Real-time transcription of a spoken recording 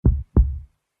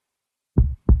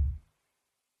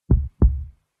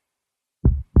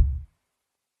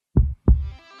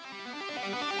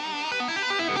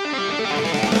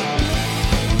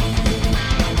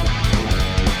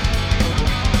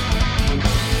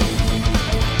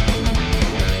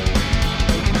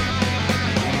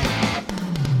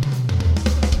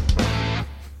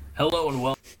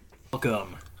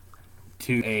welcome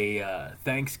to a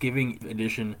Thanksgiving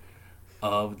edition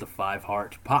of the Five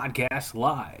Heart Podcast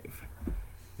live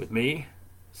with me,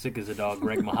 sick as a dog,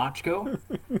 Greg Mahochko,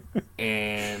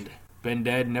 and been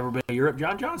dead, never been to Europe,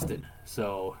 John Johnston.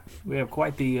 So we have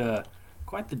quite the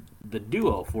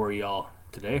duo for y'all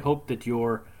today. Hope that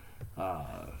your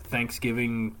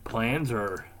Thanksgiving plans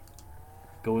are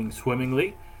going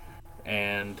swimmingly,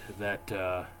 and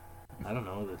that I don't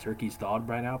know, the turkey's thawed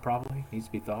by now. Probably needs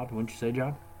to be thawed. Wouldn't you say,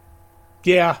 John?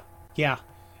 Yeah.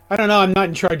 I don't know. I'm not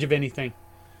in charge of anything.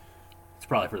 It's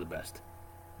probably for the best.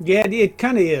 Yeah, it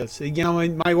kind of is. You know,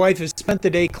 my wife has spent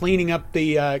the day cleaning up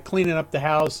the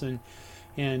house and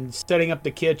setting up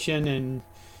the kitchen, and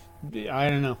I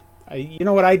don't know. You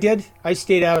know what I did? I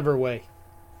stayed out of her way.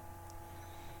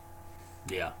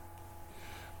 Yeah.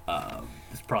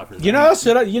 It's probably for the You best.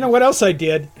 know what else I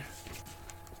did?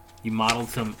 You modeled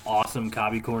some awesome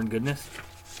cobbie corn goodness.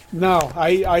 No,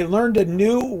 I learned a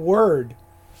new word,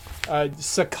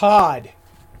 saccade,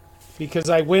 because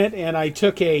I went and I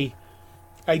took a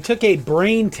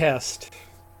brain test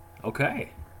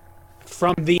Okay.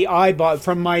 from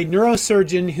my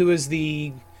neurosurgeon, who is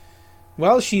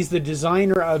she's the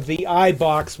designer of the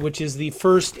iBox, which is the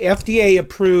first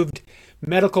FDA-approved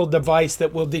medical device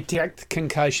that will detect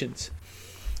concussions.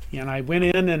 And I went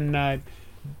in and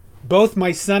both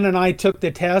my son and I took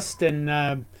the test,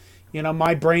 and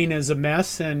my brain is a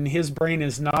mess and his brain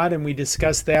is not, and we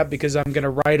discussed that because I'm going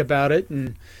to write about it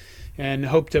and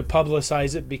hope to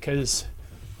publicize it because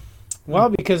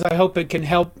I hope it can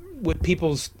help with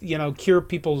people's, cure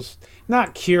people's,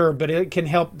 not cure, but it can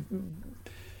help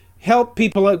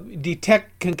people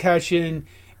detect concussion,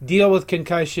 deal with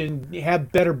concussion,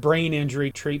 have better brain injury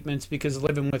treatments, because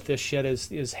living with this shit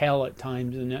is hell at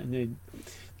times. And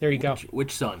there you go.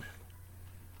 Which son?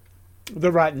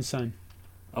 The rotten son.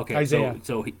 Okay. Isaiah.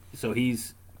 So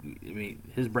he's. I mean,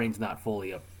 his brain's not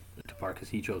fully up to par because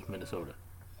he chose Minnesota.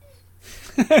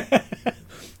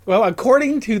 Well,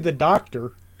 according to the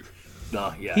doctor,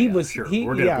 Sure.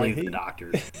 We're gonna believe the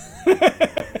doctors.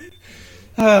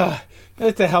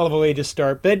 That's a hell of a way to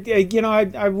start. But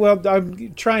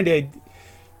I'm trying to.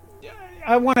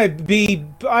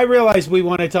 I realize we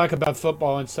want to talk about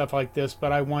football and stuff like this,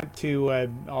 but I want to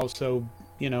also,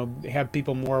 have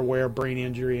people more aware of brain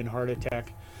injury and heart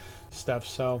attack stuff.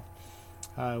 So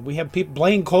we have people.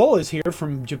 Blaine Cole is here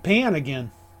from Japan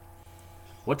again.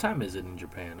 What time is it in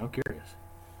Japan? I'm curious.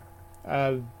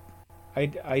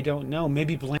 I don't know.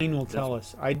 Maybe Blaine will tell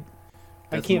us. I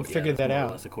can't figure that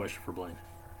out. That's a question for Blaine.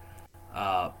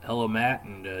 Hello, Matt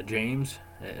and James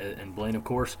and Blaine, of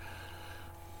course.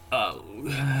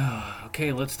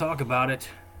 Okay, let's talk about it.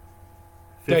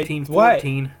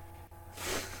 15-14.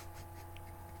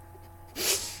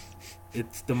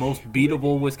 It's the most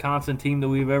beatable Wisconsin team that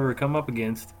we've ever come up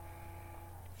against.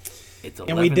 It's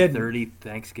 11:30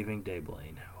 Thanksgiving Day,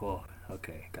 Blaine. Oh,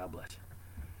 okay. God bless.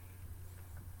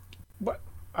 What?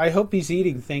 I hope he's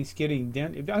eating Thanksgiving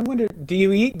dinner. I wonder, do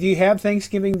you have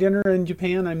Thanksgiving dinner in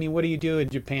Japan? I mean, what do you do in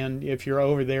Japan if you're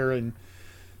over there? And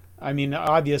I mean,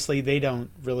 obviously they don't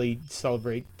really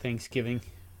celebrate Thanksgiving.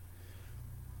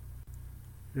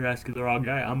 You're asking the wrong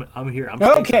guy. I'm here. I'm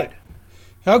okay. stateside.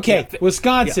 Okay, Yeah.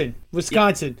 Wisconsin.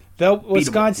 The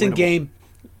Wisconsin Winnable. game,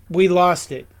 we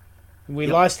lost it. We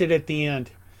lost it at the end,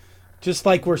 just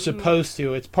like we're supposed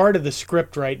to. It's part of the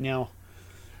script right now.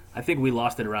 I think we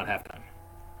lost it around halftime.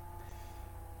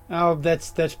 Oh,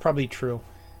 that's probably true.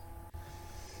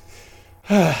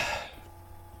 I'm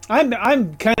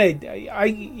kind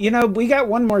of we got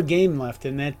one more game left,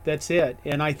 and that's it.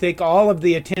 And I think all of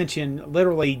the attention,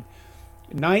 literally,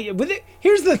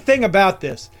 here's the thing about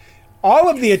this. All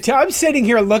of the I'm sitting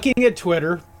here looking at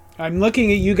Twitter. I'm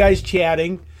looking at you guys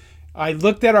chatting. I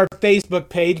looked at our Facebook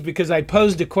page because I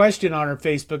posed a question on our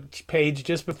Facebook page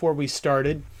just before we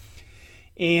started,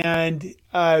 and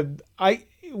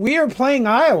we are playing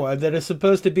Iowa, that is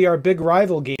supposed to be our big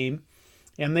rival game,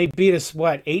 and they beat us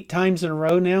 8 times in a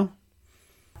row now.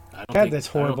 That's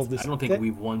horrible. I don't think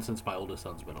we've won since my oldest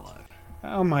son's been alive.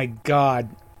 Oh my God,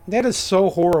 that is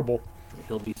so horrible.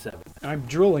 He'll be 7. I'm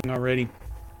drooling already.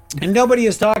 And nobody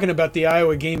is talking about the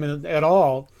Iowa game at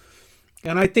all.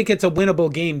 And I think it's a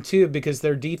winnable game, too, because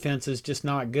their defense is just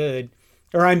not good.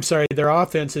 Or, I'm sorry, their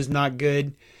offense is not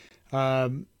good.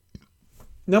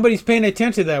 Nobody's paying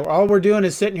attention to that. All we're doing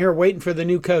is sitting here waiting for the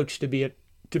new coach to be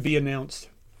announced.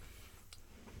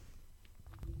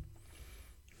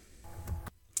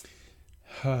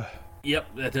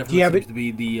 Yep, that definitely seems to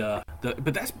be the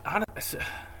but that's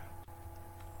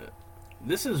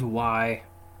this is why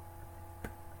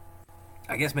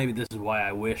I guess maybe this is why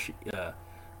I wish that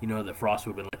Frost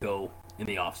would have been let go in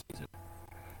the offseason.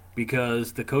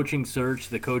 because the coaching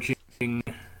search, I don't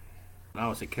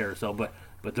want to say carousel, but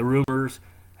the rumors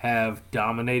have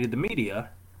dominated the media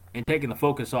and taken the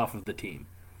focus off of the team.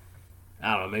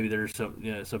 I don't know. Maybe there's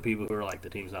some people who are like, the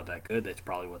team's not that good. That's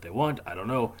probably what they want. I don't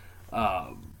know.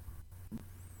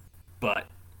 But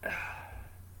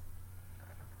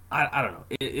I don't know.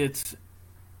 It's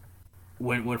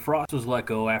when Frost was let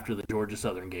go after the Georgia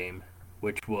Southern game,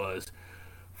 which was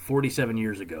 47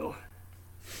 years ago.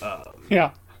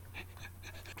 Yeah.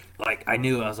 Like, I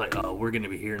knew, I was like, oh, we're going to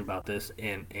be hearing about this,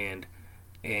 and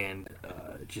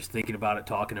just thinking about it,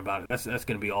 talking about it. That's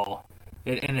going to be all.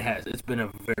 And it has. It's been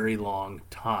a very long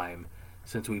time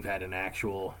since we've had an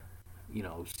actual,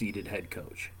 seated head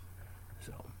coach.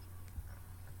 So.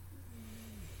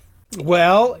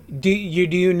 Well, do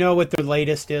you know what their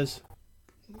latest is?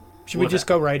 Should we just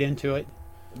go right into it?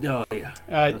 Oh yeah.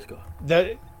 Let's go.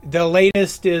 The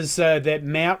latest is that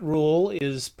Matt Rule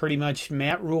is pretty much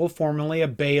Matt Rule, formerly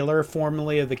of Baylor,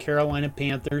 formerly of the Carolina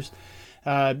Panthers,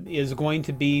 is going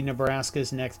to be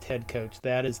Nebraska's next head coach.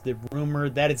 That is the rumor.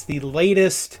 That is the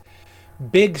latest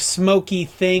big smoky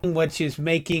thing, which is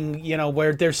making,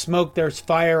 where there's smoke, there's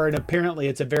fire, and apparently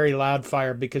it's a very loud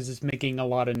fire because it's making a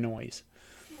lot of noise.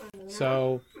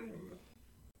 So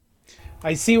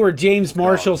I see where James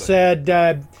Marshall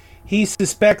said he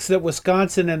suspects that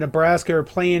Wisconsin and Nebraska are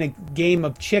playing a game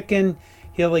of chicken.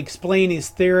 He'll explain his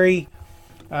theory.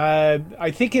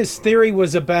 I think his theory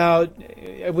was about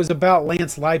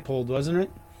Lance Leipold, wasn't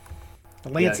it?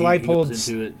 Lance Leipold's.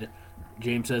 He goes into it.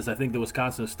 James says, I think the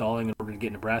Wisconsin is stalling in order to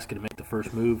get Nebraska to make the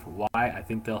first move. Why? I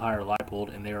think they'll hire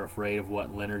Leipold, and they're afraid of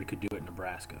what Leonard could do at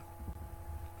Nebraska.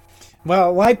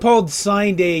 Well, Leipold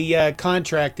signed a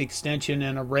contract extension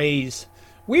and a raise.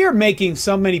 We are making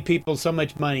so many people so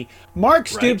much money. Mark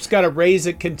Stoops got a raise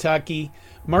at Kentucky.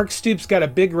 Mark Stoops got a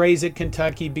big raise at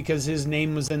Kentucky because his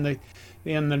name was in the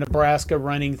Nebraska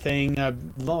running thing.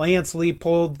 Lance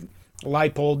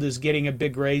Leipold is getting a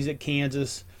big raise at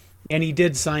Kansas, and he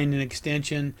did sign an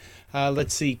extension.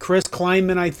 Let's see. Chris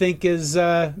Kleinman, I think, is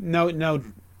no.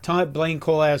 Blaine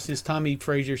Cole asked, is Tommy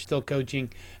Frazier still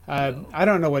coaching? I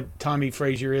don't know what Tommy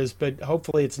Frazier is, but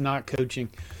hopefully it's not coaching.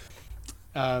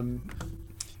 Come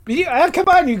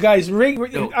on, you guys.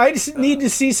 I just need to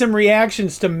see some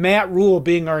reactions to Matt Rule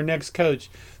being our next coach.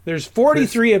 There's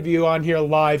 43 of you on here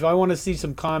live. I want to see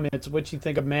some comments. What you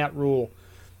think of Matt Rule?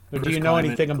 Or do you know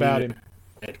anything about him?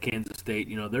 At Kansas State,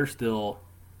 they're still,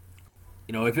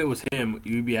 if it was him,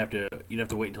 you'd have to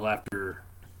wait until after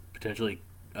potentially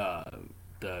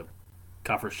the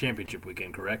conference championship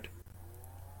weekend, correct?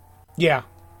 Yeah.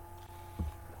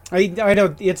 I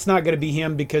don't. It's not going to be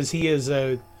him because he is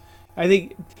I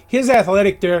think his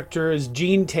athletic director is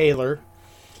Gene Taylor,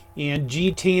 and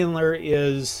Gene Taylor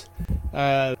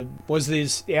was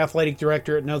his athletic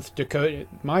director at North Dakota.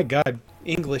 My God,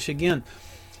 English again.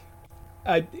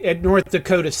 At North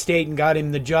Dakota State, and got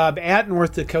him the job at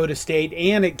North Dakota State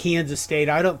and at Kansas State.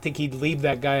 I don't think he'd leave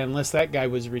that guy unless that guy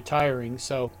was retiring.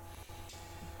 So,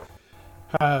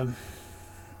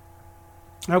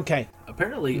 okay.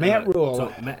 Apparently, Matt Rule.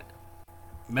 So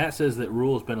Matt says that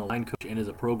Rule's been a line coach and is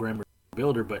a program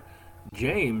builder, but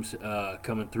James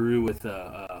coming through with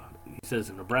he says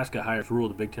if Nebraska hires Rule,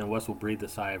 the Big Ten West will breathe a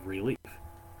sigh of relief.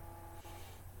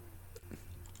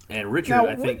 And Richard, now,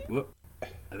 I think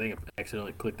I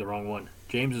accidentally clicked the wrong one.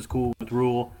 James is cool with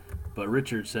Rule, but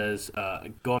Richard says,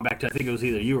 going back to, I think it was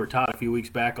either you or Todd a few weeks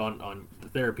back on the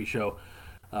therapy show,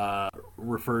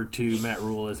 referred to Matt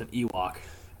Rule as an Ewok.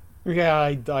 Yeah,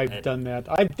 I've done that.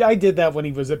 I did that when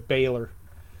he was at Baylor.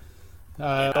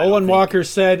 Owen Walker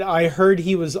said, I heard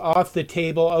he was off the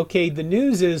table. Okay, the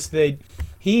news is that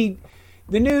you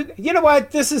know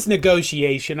what? This is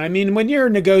negotiation. I mean, when you're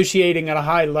negotiating at a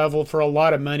high level for a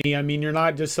lot of money, I mean, you're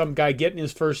not just some guy getting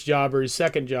his first job or his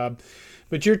second job,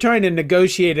 but you're trying to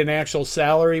negotiate an actual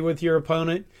salary with your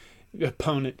opponent,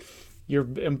 your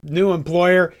new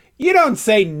employer. You don't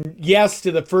say yes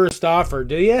to the first offer,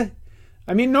 do you?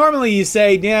 I mean, normally you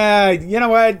say, yeah, you know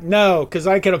what? No, because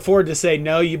I can afford to say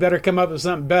no. You better come up with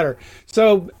something better.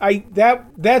 So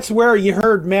that's where you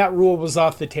heard Matt Rule was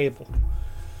off the table.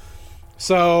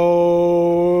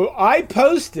 So I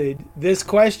posted this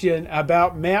question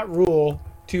about Matt Rule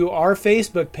to our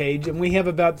Facebook page, and we have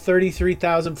about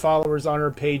 33,000 followers on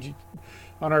our page.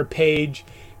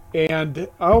 And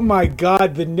oh my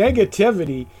God, the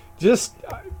negativity, just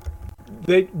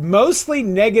the mostly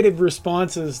negative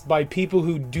responses by people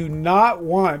who do not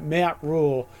want Matt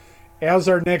Rule as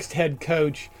our next head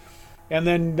coach. And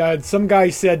then some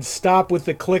guy said, "Stop with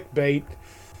the clickbait."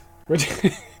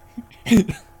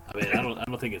 I mean, I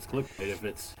don't think it's clickbait if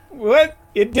it's What?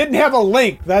 It didn't have a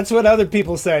link. That's what other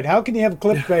people said. How can you have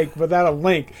clickbait without a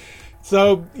link?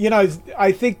 So,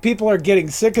 I think people are getting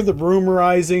sick of the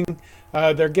rumorizing.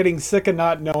 They're getting sick of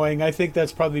not knowing. I think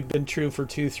that's probably been true for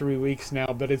 2-3 weeks now.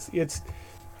 But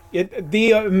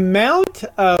the amount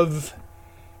of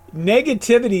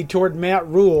negativity toward Matt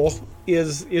Rule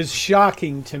is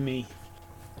shocking to me.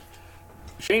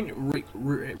 Shane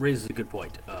raises a good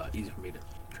point. Easy for me to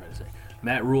try to say.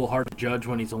 Matt Rule, hard to judge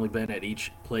when he's only been at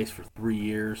each place for 3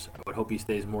 years. I would hope he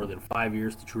stays more than 5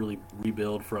 years to truly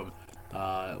rebuild from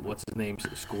what's his name's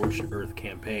scorched earth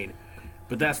campaign.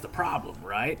 But that's the problem,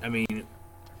 right? I mean,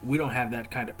 we don't have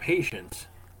that kind of patience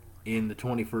in the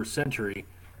 21st century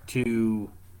to,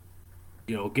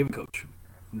 give a coach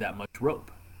that much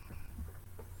rope.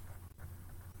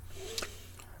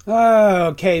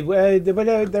 Okay,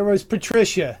 there was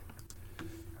Patricia.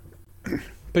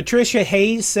 Patricia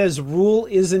Hayes says Rule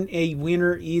isn't a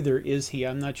winner either, is he?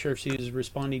 I'm not sure if she was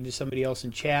responding to somebody else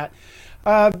in chat.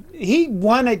 He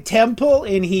won at Temple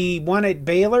and he won at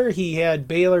Baylor. He had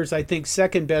Baylor's, I think,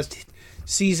 second best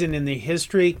season in the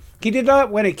history. He did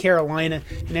not win at Carolina,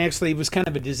 and actually was kind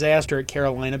of a disaster at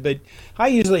Carolina, but I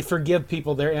usually forgive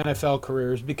people their NFL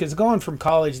careers because going from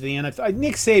college to the NFL,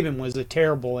 Nick Saban was a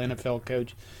terrible NFL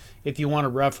coach, if you want a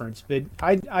reference. But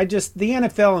I just, the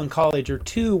NFL and college are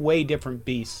two way different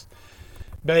beasts.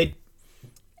 But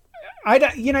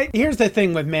here's the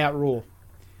thing with Matt Rule.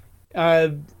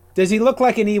 Does he look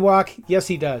like an Ewok? Yes,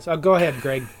 he does. Go ahead,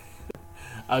 Greg.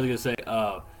 I was going to say,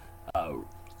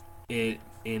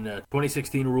 in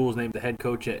 2016, Rule was named the head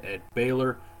coach at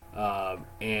Baylor,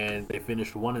 and they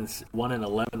finished 1-11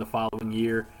 the following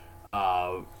year.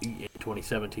 In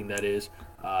 2017, that is.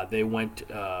 They went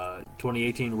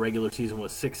 2018 regular season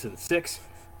was 6-6,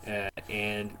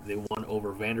 and they won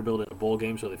over Vanderbilt in a bowl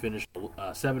game, so they finished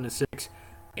 7-6.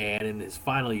 And in his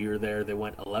final year there, they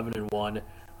went 11-1.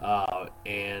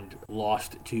 And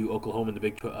lost to Oklahoma in the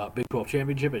Big 12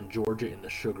 championship and Georgia in the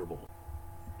Sugar Bowl.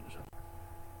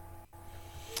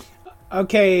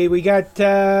 Okay, we got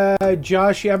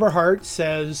Josh Everhart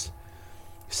says,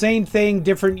 same thing,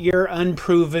 different year,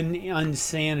 unproven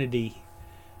insanity.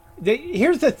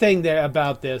 Here's the thing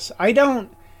about this.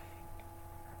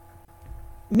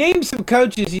 Name some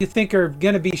coaches you think are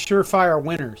going to be surefire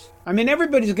winners. I mean,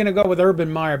 everybody's going to go with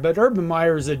Urban Meyer, but Urban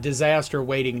Meyer is a disaster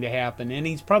waiting to happen, and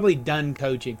he's probably done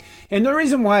coaching. And the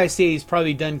reason why I say he's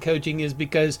probably done coaching is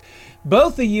because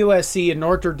both the USC and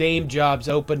Notre Dame jobs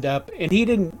opened up, and he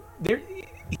didn't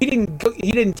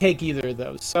take either of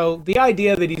those. So the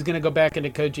idea that he's going to go back into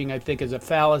coaching, I think, is a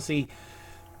fallacy.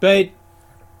 But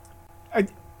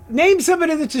name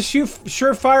somebody that's a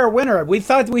surefire winner. We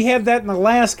thought we had that in the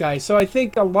last guy. So I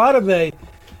think a lot of the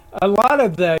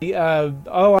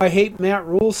I hate Matt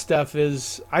Rule stuff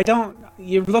is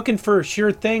you're looking for a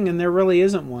sure thing and there really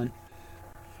isn't one.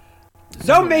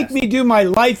 Don't make me do my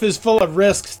life is full of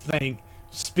risks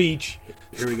speech.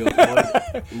 Here we go.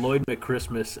 Lloyd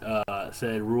McChristmas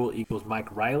said Rule equals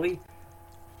Mike Riley.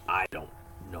 I don't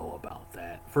know about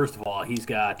that. First of all, he's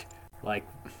got a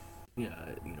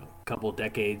couple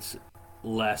decades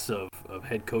less of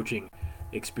head coaching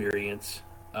experience.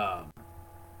 But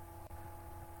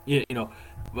I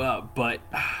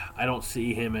don't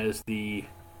see him as the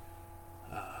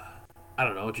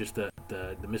just the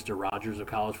Mr. Rogers of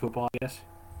college football, I guess.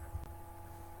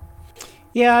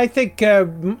 Yeah, I think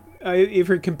if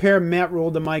you compare Matt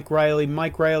Rule to Mike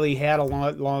Riley had a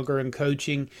lot longer in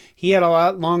coaching. He had a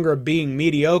lot longer of being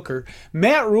mediocre.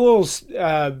 Matt Rule's,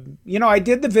 I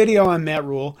did the video on Matt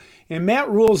Rule, and Matt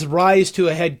Rule's rise to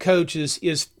a head coach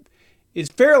is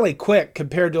fairly quick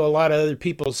compared to a lot of other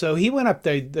people. So he went up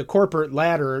the corporate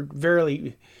ladder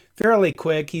fairly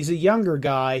quick. He's a younger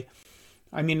guy.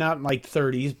 I mean, not like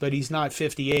 30s, but he's not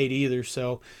 58 either.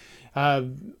 So I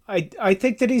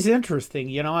think that he's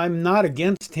interesting. I'm not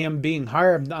against him being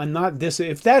hired. I'm not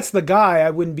if that's the guy, I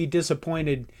wouldn't be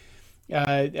disappointed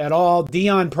at all.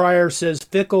 Dion Pryor says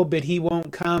fickle, but he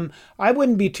won't come. I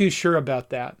wouldn't be too sure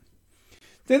about that.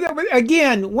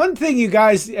 Again, one thing you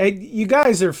guys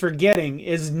are forgetting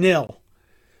is nil,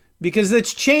 because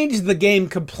it's changed the game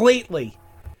completely.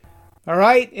 All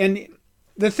right, and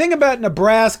the thing about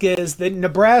Nebraska is that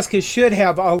Nebraska should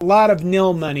have a lot of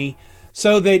nil money.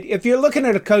 So that if you're looking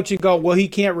at a coach and go, well, he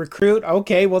can't recruit.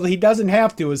 Okay, well, he doesn't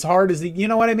have to as hard as you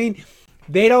know what I mean?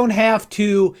 They don't have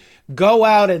to go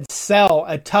out and sell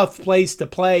a tough place to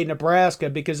play, Nebraska,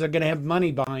 because they're going to have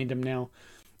money behind them now.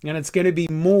 And it's going to be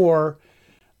more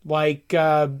like,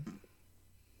 I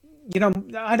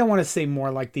don't want to say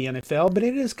more like the NFL, but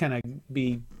it is kind of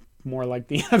be more like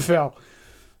the NFL.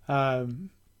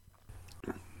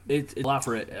 it's a lot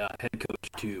for a head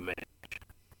coach to manage,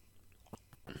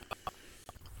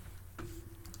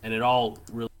 and it all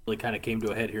really kind of came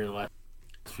to a head here in the last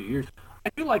few years. I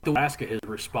feel like Nebraska has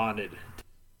responded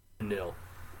to nil.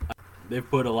 They've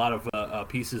put a lot of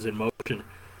pieces in motion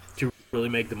to really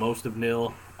make the most of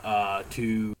nil,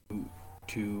 to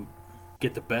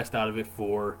get the best out of it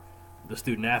for the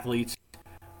student athletes.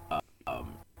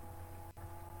 Um,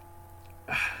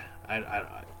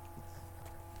 I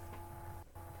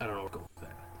don't know what to go with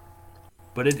that,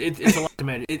 but it's a lot to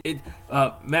manage.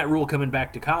 Matt Rule coming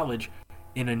back to college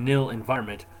in a nil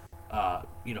environment,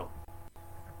 you know,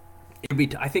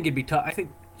 I think it'd be tough. I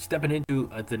think stepping into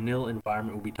the nil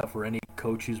environment would be tough for any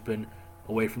coach who's been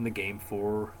away from the game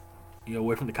for,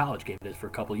 away from the college game for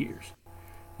a couple of years.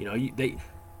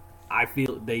 I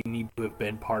feel they need to have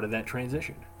been part of that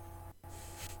transition.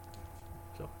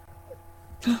 So,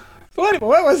 what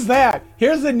was that?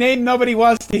 Here's the name nobody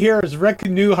wants to hear is Rick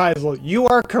Neuheisel. You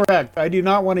are correct. I do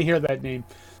not want to hear that name.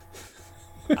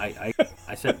 I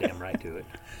said damn right to it.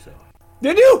 So.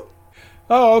 Did you?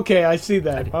 Oh, okay. I see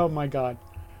that. Oh my God.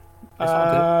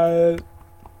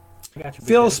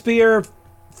 Phil Spear,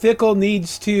 Fickell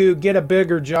needs to get a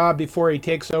bigger job before he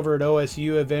takes over at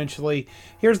OSU eventually.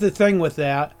 Here's the thing with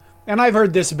that, and I've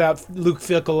heard this about Luke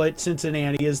Fickell at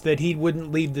Cincinnati, is that he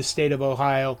wouldn't leave the state of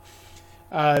Ohio.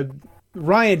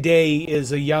 Ryan Day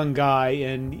is a young guy,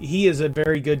 and he is a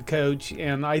very good coach,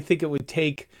 and I think it would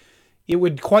take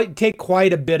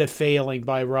quite a bit of failing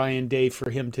by Ryan Day for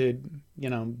him to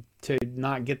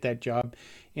not get that job.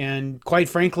 And quite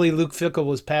frankly, Luke Fickell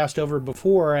was passed over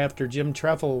before after Jim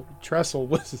Tressel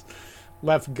was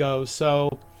left go.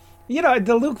 So,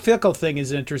 the Luke Fickell thing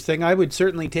is interesting. I would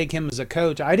certainly take him as a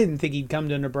coach. I didn't think he'd come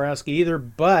to Nebraska either,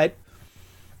 but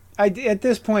at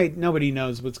this point, nobody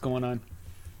knows what's going on.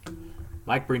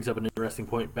 Mike brings up an interesting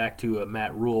point back to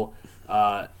Matt Rule.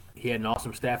 He had an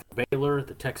awesome staff at Baylor.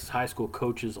 The Texas high school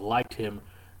coaches liked him.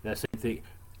 That same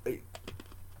thing.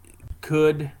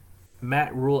 Could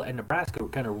Matt Rule and Nebraska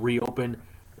kind of reopen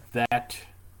that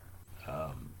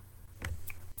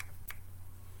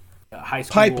high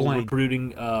school pipeline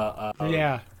recruiting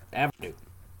avenue?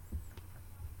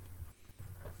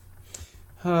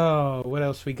 Oh, what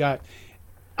else we got?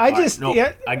 Blaine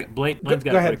Blaine's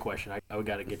got a great question. I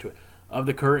got to get to it. Of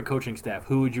the current coaching staff,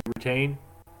 who would you retain?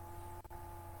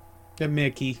 The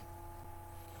Mickey.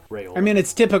 Rayola. I mean,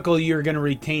 it's typical you're going to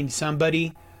retain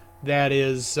somebody that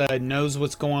is knows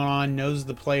what's going on, knows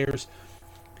the players.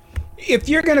 If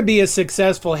you're going to be a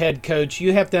successful head coach,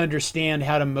 you have to understand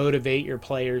how to motivate your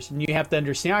players, and you have to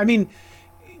understand. I mean,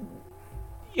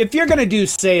 if you're going to do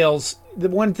sales, the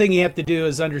one thing you have to do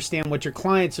is understand what your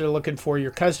clients are looking for,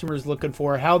 your customers looking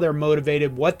for, how they're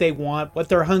motivated, what they want, what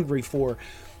they're hungry for.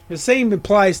 The same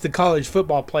applies to college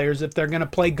football players if they're going to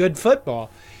play good football.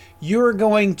 You're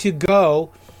going to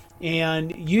go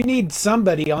and you need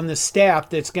somebody on the staff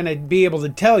that's going to be able to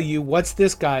tell you what's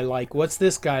this guy like, what's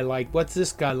this guy like, what's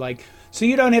this guy like, so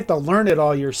you don't have to learn it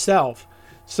all yourself.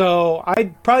 So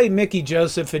I'd probably Mickey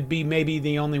Joseph would be maybe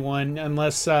the only one,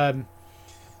 unless Bill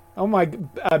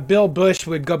Bush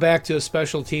would go back to a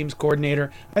special teams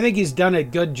coordinator. I think he's done a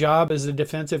good job as a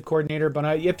defensive coordinator,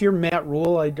 but if you're Matt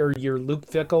Rule or you're Luke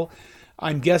Fickell,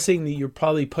 I'm guessing that you're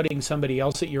probably putting somebody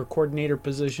else at your coordinator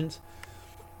positions.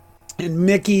 And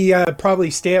Mickey probably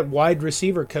stay at wide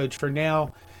receiver coach for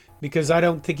now, because I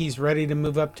don't think he's ready to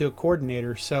move up to a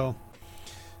coordinator. So,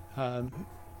 Shane,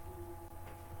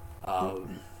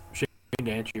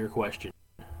 to answer your question,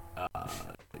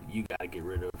 you got to get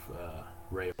rid of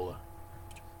Rayola,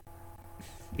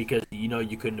 because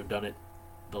you couldn't have done it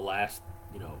the last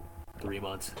 3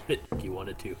 months if you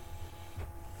wanted to.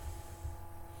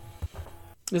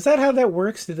 Is that how that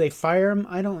works? Did they fire him?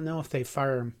 I don't know if they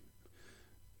fire him.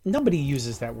 Nobody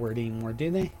uses that word anymore, do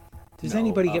they? Does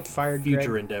anybody get fired?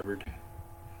 Future Greg? endeavored.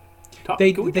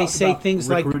 They say things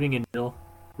like recruiting in nil,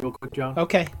 real quick, John.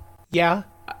 Okay, yeah.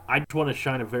 I just want to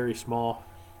shine a very small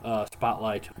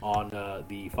spotlight on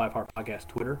the Five Heart Podcast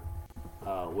Twitter,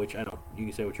 which I don't. You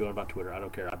can say what you want about Twitter. I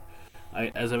don't care.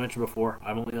 As I mentioned before,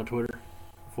 I'm only on Twitter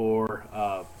for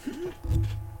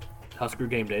Husker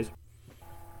game days.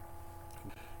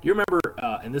 Do you remember?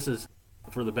 And this is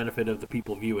for the benefit of the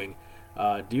people viewing.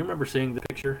 Do you remember seeing the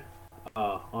picture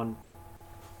on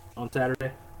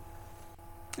Saturday?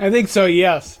 I think so.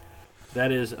 Yes.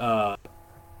 That is.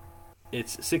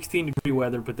 It's 16-degree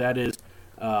weather, but that is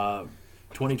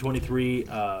 2023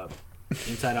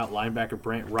 inside-out linebacker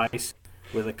Brant Rice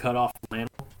with a cutoff flannel.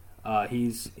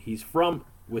 He's from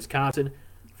Wisconsin,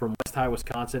 from West High,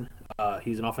 Wisconsin.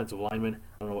 He's an offensive lineman.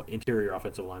 I don't know, interior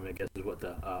offensive lineman, I guess is what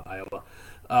the Iowa.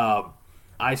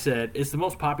 I said it's the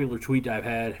most popular tweet I've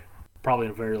had probably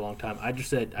in a very long time. I just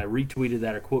said I retweeted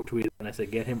that or quote tweeted, and I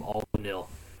said get him all vanilla.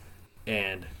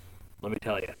 And let me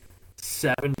tell you,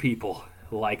 7 people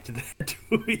liked that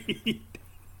tweet.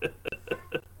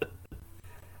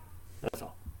 That's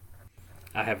all.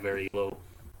 I have very low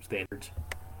standards.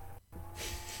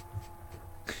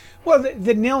 Well,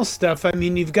 the nil stuff, I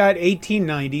mean, you've got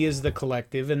 1890 is the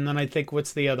collective, and then I think,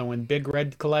 what's the other one? Big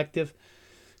Red Collective?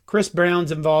 Chris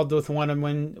Brown's involved with one of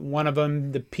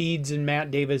them. The Peds and Matt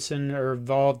Davison are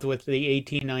involved with the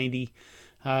 1890.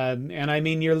 And I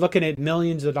mean, you're looking at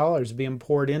millions of dollars being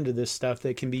poured into this stuff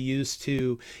that can be used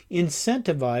to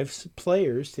incentivize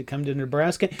players to come to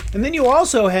Nebraska. And then you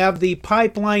also have the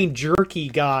Pipeline Jerky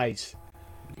guys.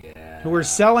 Yeah. Who are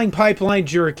selling Pipeline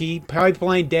Jerky,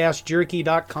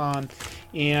 pipeline-jerky.com,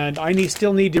 and I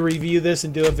still need to review this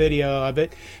and do a video of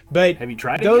it. But have you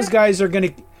tried it those yet? guys are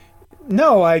going to...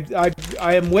 No, I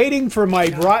am waiting for my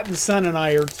rotten son and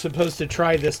I are supposed to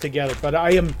try this together, but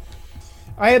I have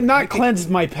not cleansed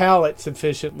my palate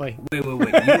sufficiently. Wait. You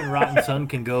and Rotten Son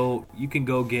can go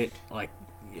get, like,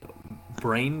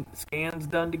 brain scans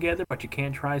done together, but you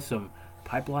can't try some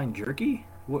Pipeline Jerky?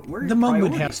 Where's the moment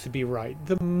priorities? has to be right.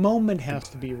 The moment has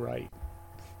to be right.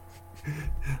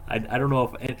 I don't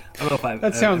know if I've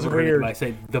That sounds ever heard weird. anybody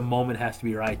say the moment has to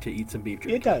be right to eat some beef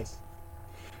jerky. It does.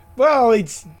 Well,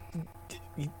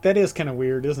 that is kind of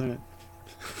weird, isn't it?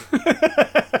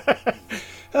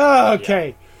 Oh,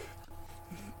 okay.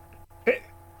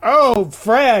 Oh,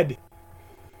 Fred.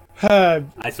 I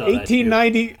saw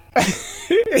 1890.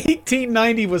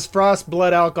 1890 was Frost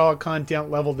blood alcohol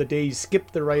content level the day he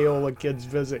skipped the Rayola kids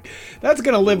visit. That's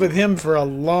going to live with him for a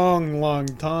long, long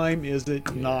time, is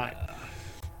it not?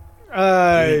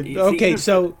 Okay,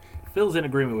 so Phil's in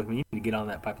agreement with me. You need to get on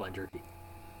that Pipeline Jerky.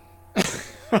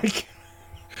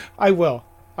 I will.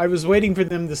 I was waiting for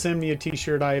them to send me a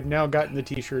T-shirt. I have now gotten the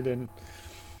T-shirt, and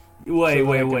Wait.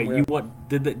 wear You it. what?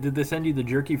 Did they send you the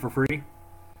jerky for free?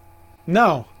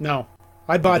 no,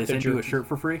 I bought Did they the send you a jerky. shirt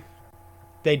for free?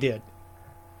 They did.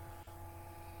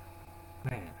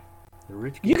 Man, the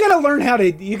rich. You got to learn how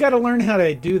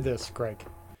to do this, Greg.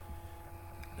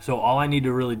 So all I need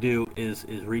to really do is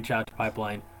reach out to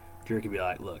Pipeline Jerky and be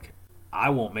like, look, I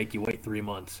won't make you wait 3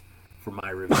 months for my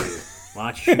review.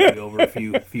 Why don't you shoot me over a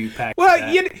few packs? Well, of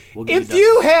that? We'll get if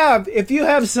it done. if you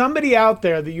have somebody out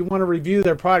there that you want to review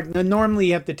their product, then normally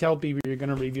you have to tell people you're going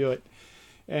to review it.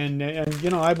 And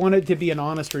I want it to be an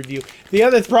honest review. The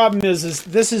other problem is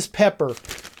this is pepper.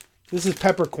 This is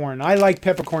peppercorn. I like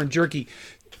peppercorn jerky.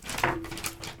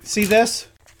 See this?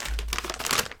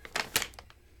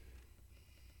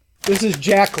 This is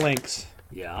Jack Links.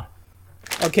 Yeah.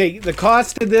 Okay, the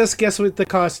cost of this, guess what the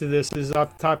cost of this is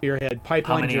off the top of your head? How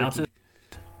Pipeline many jerky. ounces?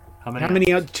 How many?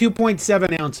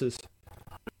 2.7 ounces.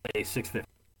 650.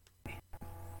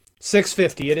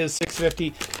 650. It is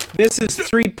 650. This is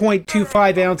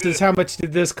 3.25 ounces. How much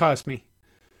did this cost me?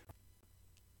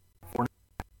 $4.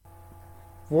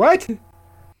 What?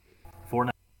 $4.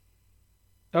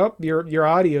 Oh, your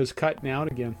audio's cutting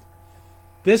out again.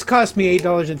 This cost me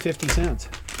 $8.50.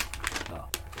 Oh.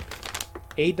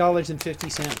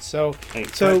 $8.50. So, Hey,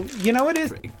 so Fred, you know what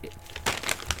it is?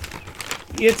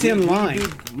 It's in line.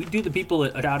 We do the people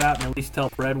a shout out and at least tell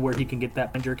Fred where he can get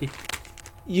that jerky.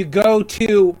 You go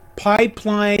to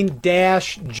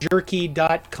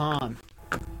pipeline-jerky.com.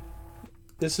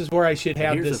 This is where I should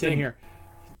have Here's this the in thing. here.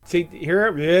 See,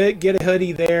 here, get a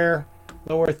hoodie there.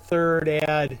 Lower third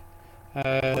ad.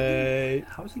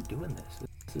 How is he doing this?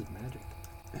 This is magic.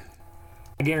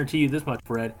 I guarantee you this much,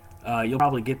 Fred. You'll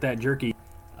probably get that jerky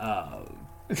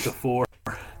before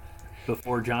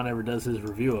John ever does his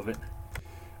review of it.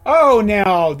 Oh,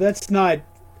 now, that's not...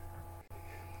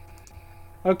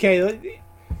 Okay,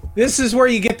 this is where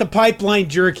you get the Pipeline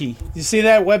Jerky. You see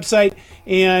that website?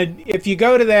 And if you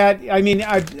go to that, I mean,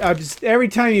 every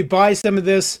time you buy some of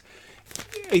this,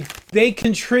 they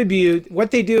contribute. What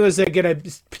they do is they're going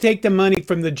to take the money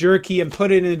from the jerky and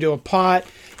put it into a pot.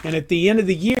 And at the end of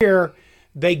the year,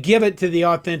 they give it to the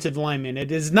offensive lineman. It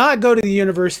does not go to the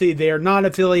university. They are not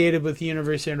affiliated with the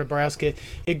University of Nebraska.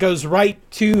 It goes right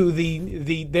to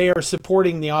they are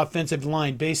supporting the offensive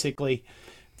line, basically,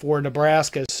 for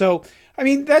Nebraska. So, I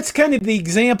mean, that's kind of the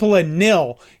example of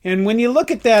nil. And when you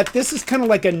look at that, this is kind of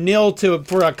like a nil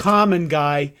for a common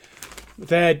guy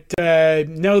that,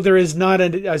 no, there is not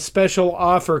a special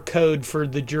offer code for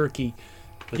the jerky.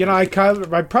 You know, I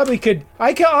probably could,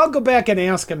 I'll go back and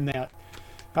ask him that.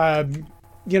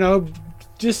 You know,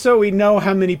 just so we know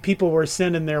how many people we're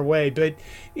sending their way. But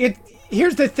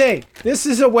here's the thing. This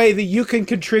is a way that you can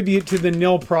contribute to the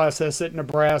nil process at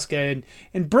Nebraska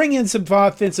and bring in some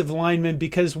offensive linemen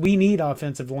because we need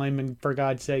offensive linemen, for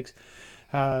God's sakes.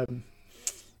 All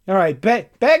right,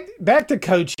 back to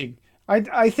coaching.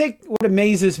 I think what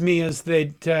amazes me is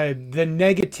that the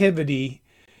negativity.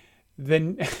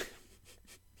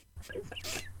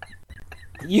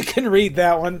 You can read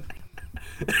that one.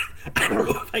 I don't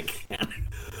know if I can.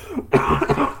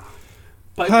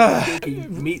 Piper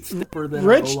meat stiffer than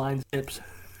our O-line's hips.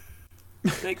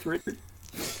 Thanks, Richard.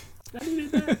 I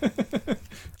needed that.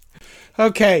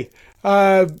 Okay.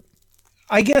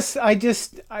 I guess I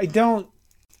don't.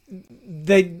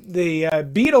 The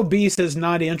Beetle Beast is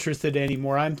not interested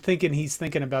anymore. I'm thinking he's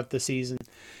thinking about the season,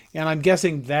 and I'm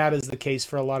guessing that is the case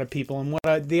for a lot of people. And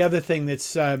the other thing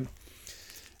that's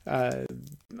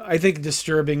I think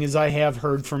disturbing is I have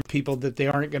heard from people that they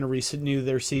aren't going to renew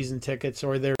their season tickets,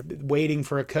 or they're waiting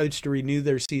for a coach to renew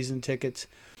their season tickets.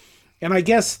 And I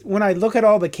guess when I look at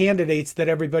all the candidates that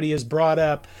everybody has brought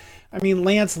up, I mean,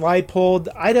 Lance Leipold,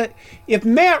 if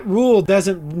Matt Rule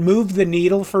doesn't move the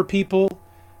needle for people,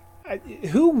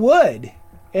 who would?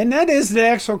 And that is the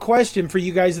actual question for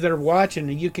you guys that are watching,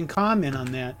 and you can comment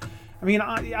on that. I mean,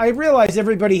 I realize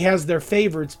everybody has their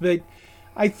favorites, but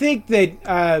I think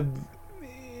that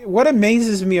what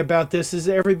amazes me about this is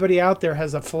everybody out there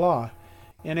has a flaw,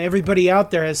 and everybody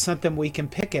out there has something we can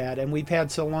pick at, and we've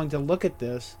had so long to look at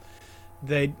this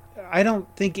that I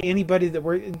don't think anybody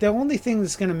the only thing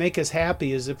that's going to make us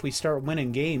happy is if we start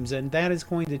winning games, and that is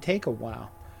going to take a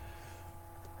while.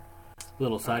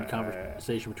 Little side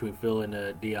conversation between Phil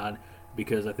and Dion,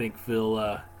 because I think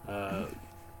Phil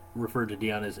referred to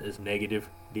Dion as negative.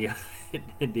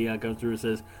 Dion comes through and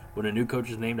says, when a new coach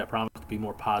is named, I promise to be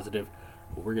more positive.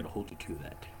 Well, we're going to hold you to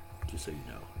that, just so you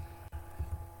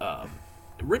know.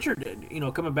 Richard,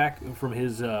 coming back from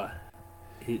his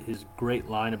great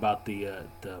line about the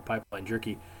pipeline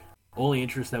jerky, only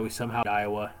interest that we somehow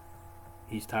Iowa.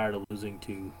 He's tired of losing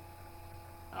to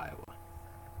Iowa.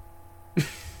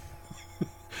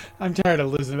 I'm tired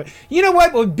of losing it. You know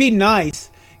what would be nice?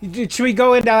 Should we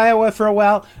go into Iowa for a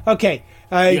while? Okay.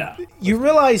 Yeah. You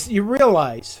realize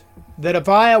that if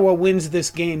Iowa wins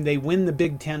this game, they win the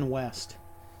Big Ten West.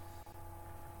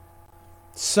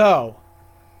 So,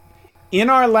 in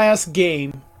our last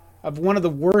game of one of the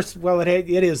worst, well, it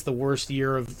is the worst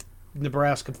year of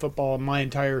Nebraska football in my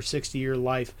entire 60-year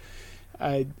life,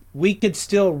 we could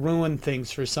still ruin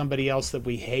things for somebody else that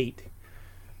we hate.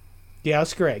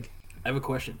 Yes, Greg? I have a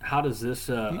question. How does this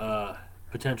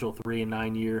potential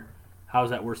 3-9 year, how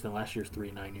is that worse than last year's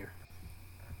 3-9 year?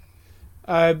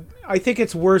 I think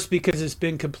it's worse because it's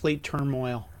been complete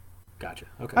turmoil. Gotcha.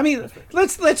 Okay. I mean,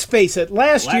 let's face it.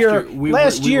 Last year we were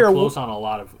close on a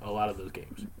lot of those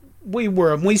games. We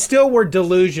were, and we still were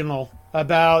delusional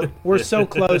about we're so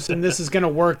close and this is going to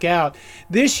work out.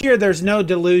 This year, there's no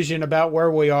delusion about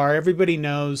where we are. Everybody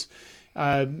knows.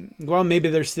 Well, maybe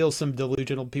there's still some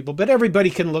delusional people, but everybody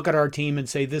can look at our team and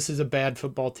say this is a bad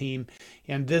football team,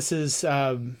 and this is,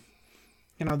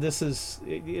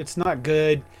 it's not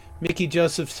good. Mickey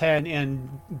Josephs and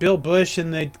Bill Bush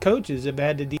and the coaches have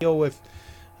had to deal with,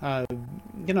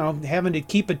 having to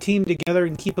keep a team together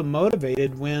and keep them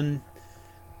motivated when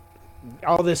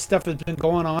all this stuff has been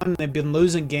going on. And they've been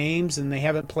losing games and they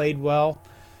haven't played well.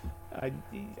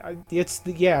 It's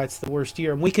the worst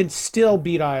year, and we can still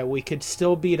beat Iowa. We could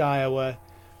still beat Iowa,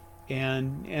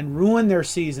 and ruin their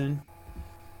season,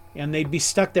 and they'd be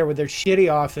stuck there with their shitty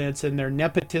offense and their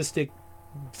nepotistic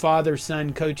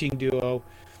father-son coaching duo.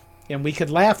 And we could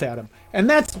laugh at them. And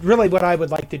that's really what I would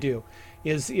like to do,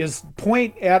 is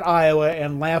point at Iowa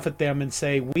and laugh at them and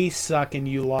say, we suck and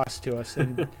you lost to us.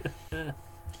 And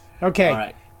okay. All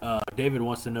right. David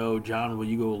wants to know, John, will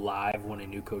you go live when a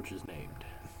new coach is named?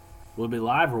 Will it be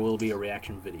live or will it be a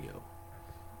reaction video?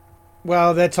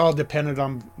 Well, that's all dependent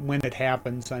on when it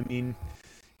happens. I mean,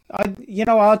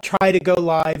 I'll try to go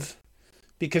live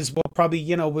because we'll probably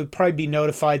be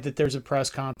notified that there's a press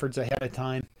conference ahead of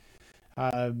time.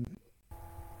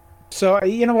 So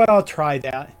you know what? I'll try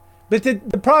that. But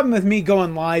the problem with me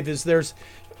going live is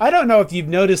I don't know if you've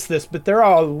noticed this, but there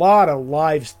are a lot of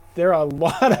lives. There are a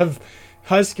lot of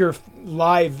Husker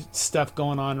live stuff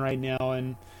going on right now.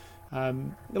 And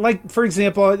like, for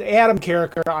example, Adam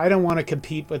Carricker, I don't want to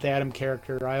compete with Adam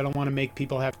Carricker. I don't want to make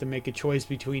people have to make a choice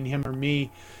between him or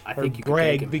me or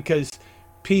Greg, because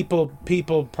people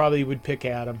probably would pick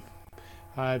Adam.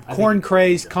 Corn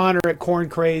Craze, Connor at Corn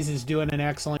Craze is doing an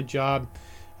excellent job.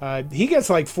 He gets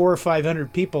like 400 or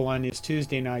 500 people on his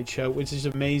Tuesday night show, which is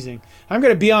amazing. I'm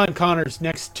going to be on Connor's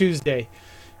next Tuesday.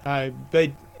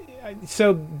 But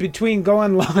So between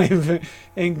going live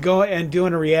and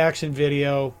doing a reaction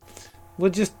video,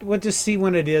 we'll just see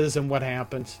when it is and what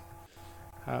happens.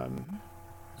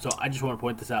 So I just want to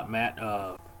point this out. Matt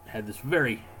had this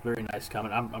very, very nice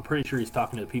comment. I'm pretty sure he's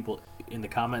talking to the people in the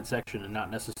comment section and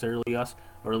not necessarily us,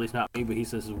 or at least not me, but he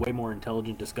says it's way more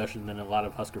intelligent discussion than a lot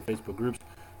of Husker Facebook groups.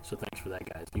 So thanks for that,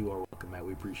 guys. You are welcome, Matt.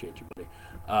 We appreciate you,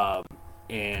 buddy.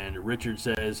 And Richard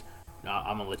says,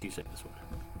 I'm going to let you say this one.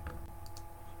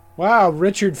 Wow,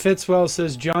 Richard Fitzwell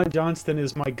says John Johnston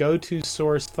is my go-to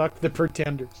source. Fuck the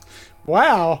pretenders.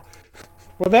 Wow.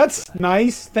 Well, that's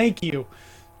nice. Thank you.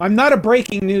 I'm not a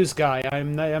breaking news guy.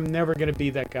 I'm never going to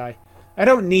be that guy. I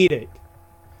don't need it.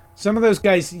 Some of those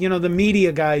guys, the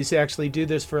media guys actually do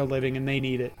this for a living, and they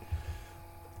need it.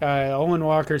 Owen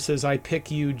Walker says, I pick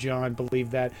you, John.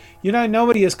 Believe that.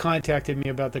 Nobody has contacted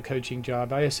me about the coaching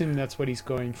job. I assume that's what he's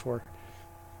going for.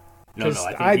 No,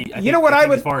 I think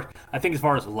I think as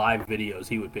far as live videos,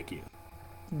 he would pick you.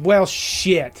 Well,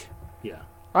 shit. Yeah.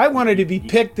 I wanted to be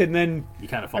picked, and then you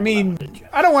kind of. I mean,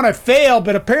 I don't want to fail,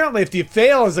 but apparently, if you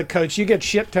fail as a coach, you get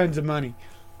shit tons of money.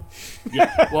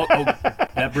 Yeah. Well,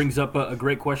 that brings up a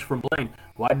great question from Blaine.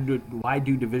 Why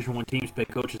do Division I teams pay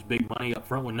coaches big money up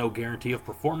front with no guarantee of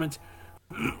performance?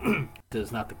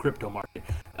 It's not the crypto market.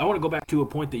 I want to go back to a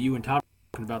point that you and Todd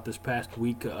were talking about this past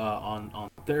week on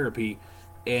therapy,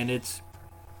 and it's.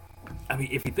 I mean,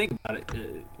 if you think about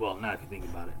it, well, not if you think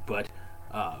about it, but.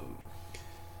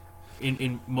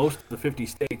 In most of the 50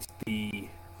 states, the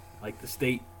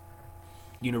state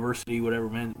university, whatever,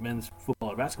 men's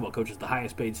football or basketball coach is the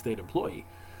highest paid state employee.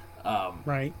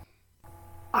 Right.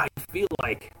 I feel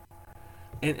like,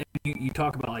 and you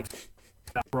talk about like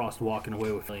Scott Frost walking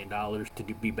away with $1 million to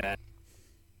be bad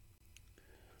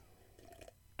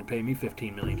and pay me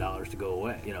 $15 million to go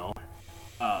away.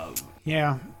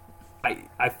 Yeah.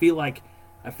 I feel like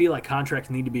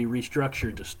contracts need to be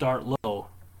restructured to start low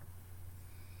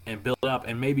and build up,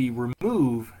 and maybe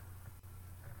remove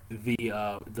the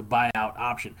buyout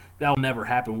option. That will never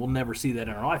happen. We'll never see that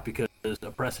in our life because a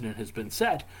precedent has been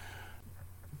set.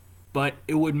 But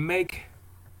I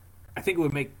think it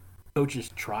would make coaches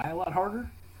try a lot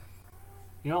harder.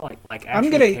 Like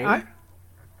actually care.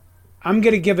 I'm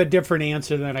gonna give a different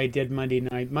answer than I did Monday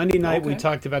night. Monday night we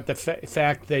talked about the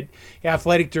fact that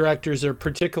athletic directors are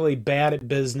particularly bad at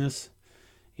business.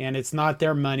 And it's not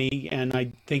their money, and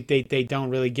I think they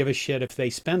don't really give a shit if they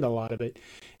spend a lot of it.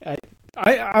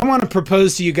 I want to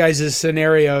propose to you guys a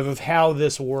scenario of how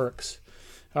this works.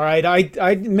 All right,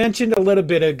 I mentioned a little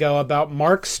bit ago about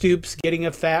Mark Stoops getting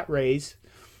a fat raise,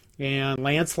 and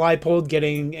Lance Leipold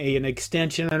getting an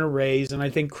extension and a raise, and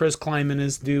I think Chris Kleiman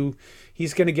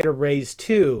he's going to get a raise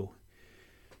too.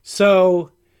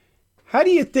 So how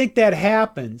do you think that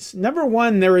happens? Number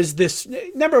one,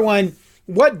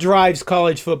 what drives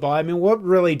college football? I mean, what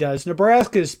really does?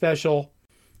 Nebraska is special.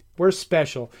 We're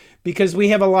special because we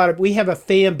have a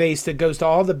fan base that goes to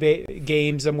all the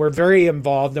games, and we're very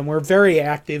involved and we're very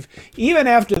active, even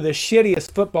after the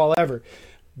shittiest football ever.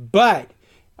 But,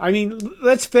 I mean,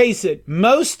 let's face it,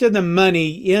 most of the money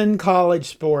in college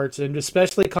sports, and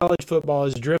especially college football,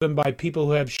 is driven by people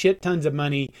who have shit tons of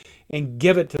money and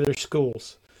give it to their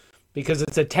schools because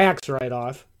it's a tax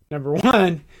write-off, number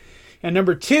one. And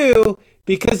number two,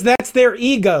 because that's their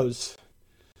egos.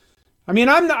 I mean,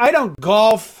 I don't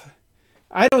golf.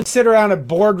 I don't sit around at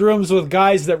boardrooms with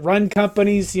guys that run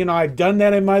companies. I've done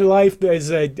that in my life as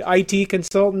an IT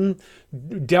consultant,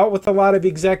 dealt with a lot of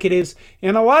executives,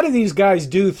 and a lot of these guys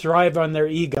do thrive on their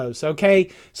egos,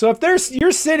 okay? So if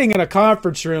you're sitting in a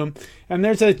conference room and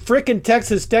there's a frickin'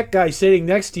 Texas Tech guy sitting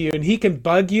next to you and he can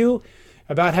bug you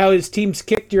about how his team's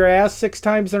kicked your ass 6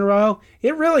 times in a row,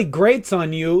 it really grates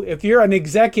on you if you're an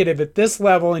executive at this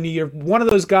level and you're one of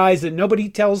those guys that nobody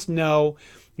tells no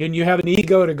and you have an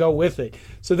ego to go with it.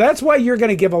 So that's why you're going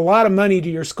to give a lot of money to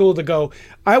your school to go,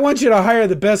 I want you to hire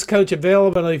the best coach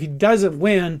available, and if he doesn't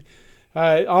win,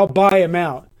 I'll buy him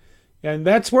out. And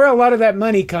that's where a lot of that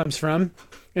money comes from.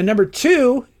 And number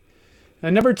two,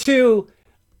 I want you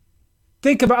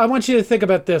to think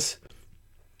about this.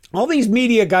 All these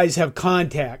media guys have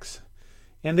contacts,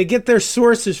 and they get their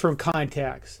sources from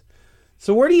contacts.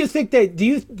 So where do you think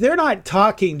they're not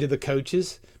talking to the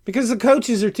coaches because the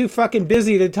coaches are too fucking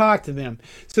busy to talk to them.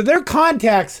 So their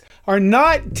contacts are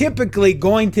not typically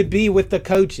going to be with the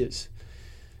coaches.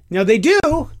 Now they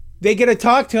do. They get to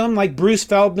talk to them, like Bruce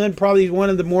Feldman, probably one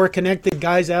of the more connected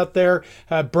guys out there.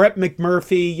 Brett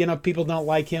McMurphy, people don't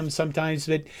like him sometimes,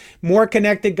 but more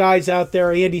connected guys out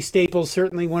there. Andy Staples,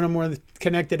 certainly one of the more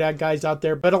connected guys out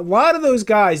there. But a lot of those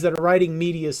guys that are writing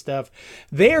media stuff,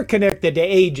 they are connected to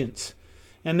agents.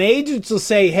 And the agents will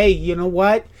say, hey, you know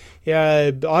what?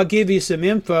 I'll give you some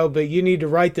info, but you need to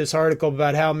write this article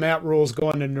about how Matt Rule's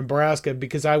going to Nebraska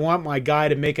because I want my guy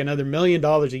to make another $1 million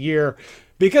a year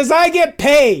because I get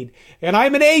paid. And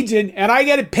I'm an agent, and I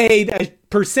get paid a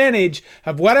percentage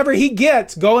of whatever he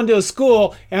gets going to a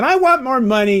school. And I want more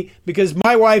money because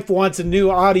my wife wants a new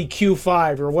Audi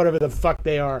Q5 or whatever the fuck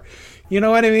they are. You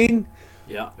know what I mean?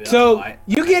 Yeah. So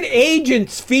you get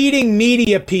agents feeding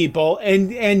media people,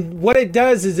 and what it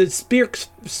does is it sparks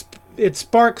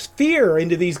fear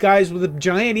into these guys with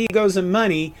giant egos and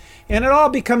money, and it all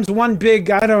becomes one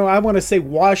big, I want to say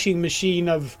washing machine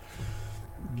of,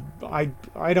 I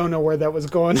don't know where that was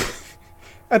going,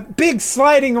 a big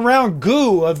sliding around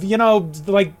goo of,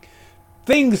 like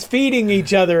things feeding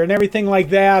each other and everything like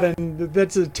that, and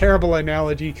that's a terrible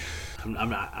analogy.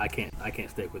 I can't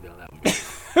stick with you on that one.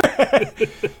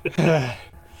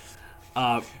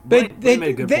 But they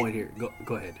made a good point here.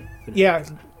 Go ahead. Yeah,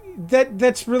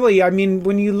 that's really. I mean,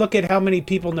 when you look at how many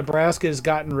people Nebraska has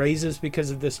gotten raises because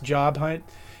of this job hunt,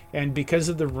 and because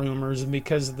of the rumors, and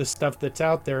because of the stuff that's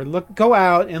out there, go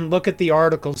out and look at the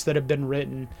articles that have been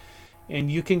written,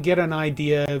 and you can get an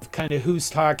idea of kind of who's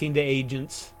talking to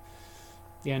agents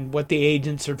and what the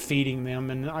agents are feeding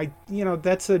them. And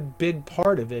that's a big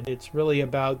part of it. It's really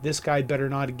about this guy better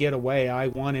not get away. I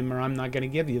want him or I'm not going to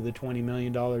give you the $20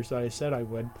 million that I said I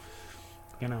would.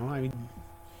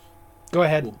 Go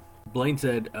ahead. Well, Blaine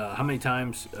said, how many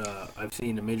times I've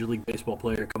seen a Major League Baseball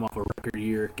player come off a record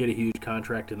year, get a huge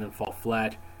contract, and then fall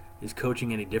flat. Is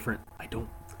coaching any different? I don't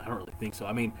really think so.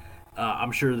 I mean,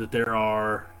 I'm sure that there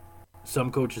are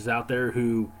some coaches out there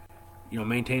who,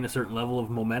 maintain a certain level of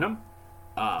momentum.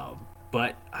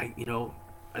 But I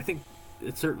think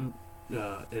it's certain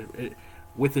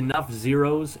with enough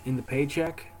zeros in the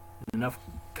paycheck, enough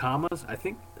commas, I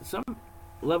think some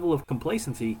level of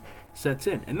complacency sets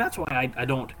in, and that's why I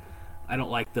don't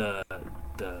like the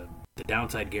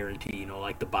downside guarantee,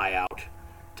 like the buyout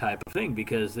type of thing,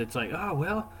 because it's like, oh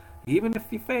well, even if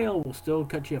you fail, we'll still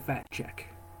cut you a fat check,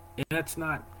 and that's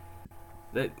not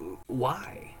that.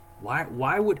 Why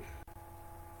would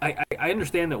I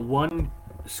understand that one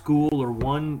school or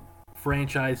one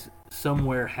franchise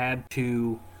somewhere had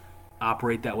to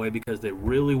operate that way because they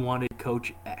really wanted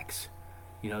Coach X.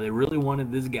 They really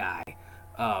wanted this guy.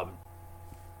 And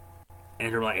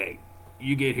they're like, hey,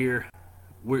 you get here,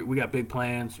 we got big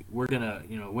plans, we're going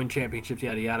to, win championships,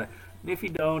 yada, yada. And if you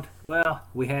don't, well,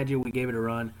 we had you, we gave it a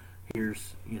run.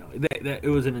 Here's, that it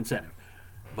was an incentive.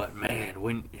 But,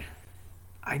 man,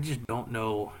 I just don't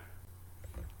know.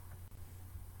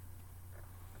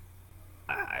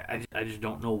 I just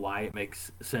don't know why it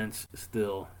makes sense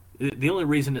still. The only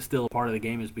reason it's still a part of the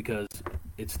game is because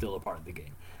it's still a part of the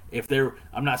game.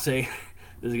 I'm not saying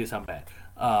this is gonna sound bad,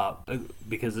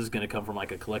 because this is gonna come from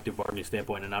like a collective bargaining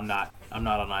standpoint, and I'm not on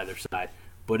either side.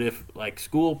 But if like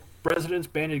school presidents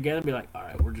banded together and be like, all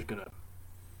right, we're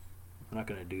not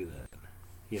gonna do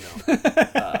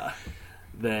that,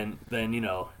 then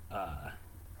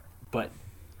but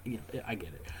I get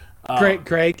it.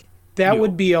 Craig, that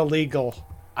would be illegal.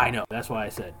 I know. That's why I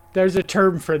said. There's a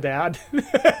term for that.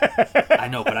 I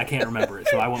know, but I can't remember it,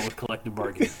 so I went with collective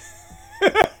bargaining.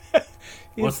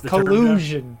 It's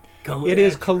collusion. It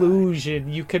is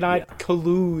collusion. You cannot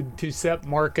collude to set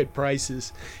market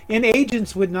prices. And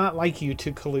agents would not like you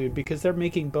to collude because they're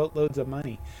making boatloads of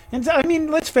money. And so, I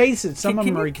mean, let's face it, some of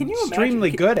them are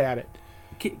extremely good at it.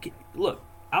 Look,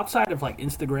 outside of like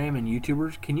Instagram and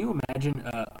YouTubers, can you imagine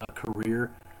a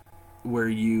career where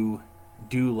you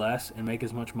do less and make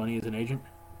as much money as an agent?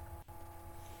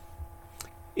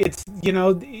 It's,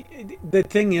 the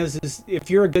thing is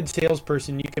if you're a good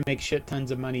salesperson, you can make shit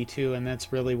tons of money too, and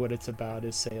that's really what it's about,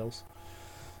 is sales.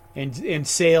 And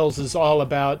sales is all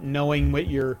about knowing what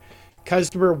your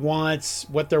customer wants,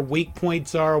 what their weak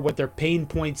points are, what their pain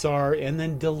points are, and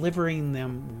then delivering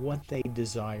them what they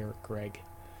desire, Greg.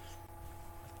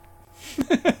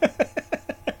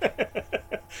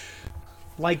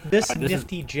 Like this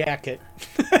nifty jacket.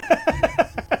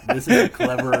 This is a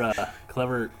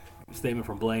clever statement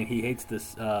from Blaine. He hates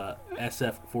this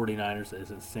SF 49ers as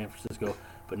in San Francisco,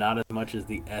 but not as much as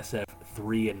the SF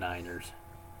 3-9ers.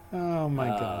 Oh my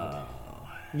God!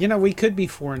 We could be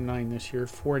 4-9 this year,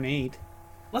 4-8.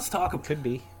 Let's talk about could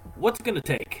be. What's it going to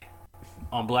take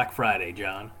on Black Friday,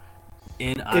 John,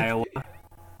 in Iowa?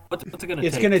 What's it going to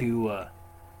take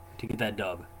to get that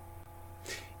dub?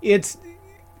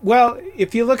 Well,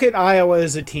 if you look at Iowa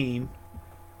as a team,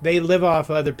 they live off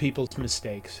other people's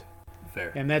mistakes.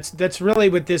 Fair. And that's really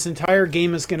what this entire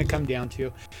game is going to come down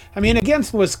to. I mean,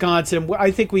 against Wisconsin,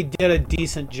 I think we did a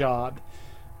decent job.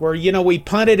 where we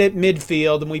punted at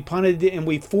midfield and we punted and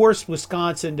we forced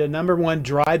Wisconsin to, number one,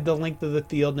 drive the length of the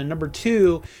field, and number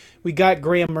two, we got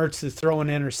Graham Mertz to throw an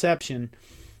interception.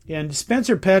 And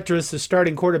Spencer Petras, the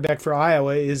starting quarterback for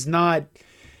Iowa, is not.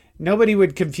 Nobody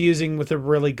would confuse him with a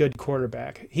really good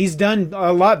quarterback. He's done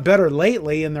a lot better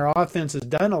lately, and their offense has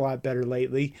done a lot better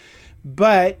lately.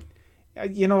 But I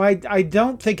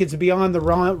don't think it's beyond the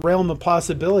realm of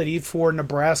possibility for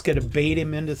Nebraska to bait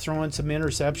him into throwing some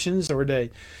interceptions or to,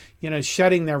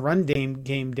 shutting their run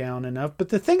game down enough. But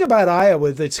the thing about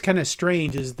Iowa that's kind of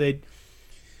strange is that,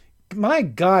 my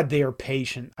God, they are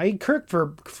patient. Kirk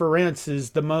Ferentz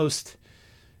is the most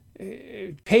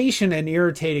patient and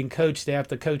irritating coach to have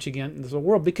to coach against the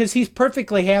world, because he's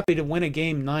perfectly happy to win a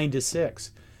game 9-6.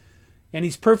 And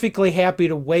he's perfectly happy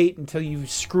to wait until you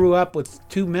screw up with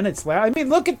 2 minutes left. I mean,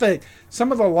 look at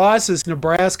some of the losses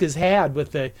Nebraska's had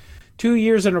with the 2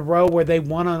 years in a row where they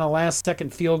won on a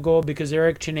last-second field goal because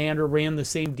Eric Chinander ran the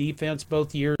same defense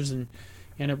both years, and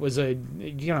it was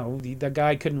the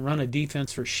guy couldn't run a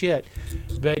defense for shit.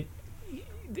 But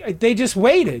they just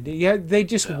waited. Yeah, they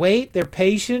just wait. They're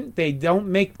patient. They don't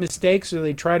make mistakes, or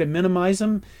they try to minimize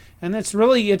them. And it's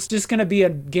just going to be a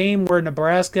game where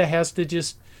Nebraska has to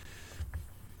just.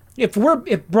 If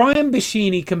Brian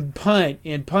Buschini can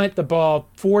punt the ball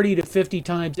 40 to 50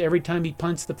 times every time he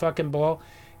punts the fucking ball,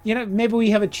 maybe we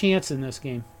have a chance in this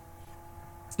game.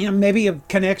 Maybe a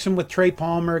connection with Trey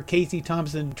Palmer, Casey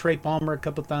Thompson, Trey Palmer a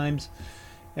couple times,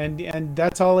 and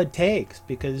that's all it takes,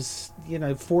 because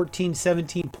 14,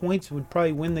 17 points would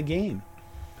probably win the game.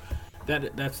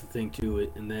 That's the thing too,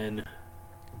 and then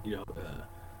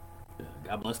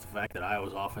God bless the fact that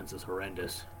Iowa's offense is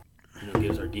horrendous.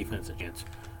 Gives our defense a chance.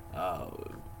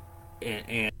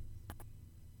 And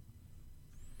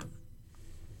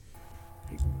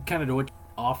kind of to which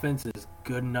offense is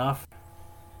good enough,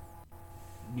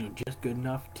 just good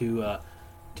enough to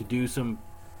do some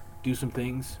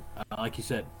things. Like you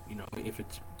said, if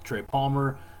it's Trey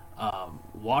Palmer,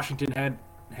 Washington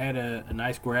had a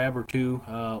nice grab or two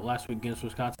last week against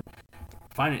Wisconsin.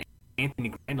 Finding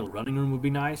Anthony Grandel running room would be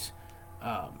nice.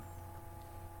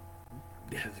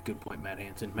 That's a good point, Matt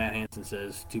Hansen. Matt Hansen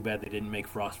says, too bad they didn't make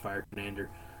Frostfire Commander.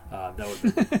 That would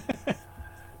be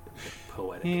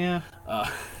poetic. Yeah.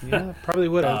 Probably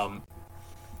would have.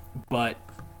 But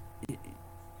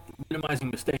minimizing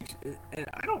mistakes, and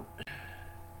I'm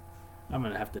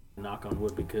going to have to knock on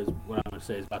wood, because what I'm going to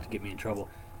say is about to get me in trouble.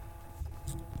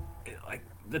 Like,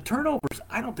 the turnovers,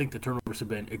 I don't think the turnovers have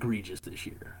been egregious this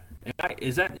year.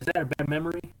 Is that a bad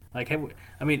memory? Like,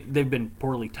 they've been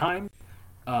poorly timed.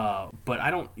 But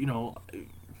I don't,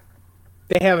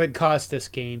 They haven't cost us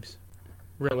games,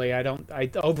 really.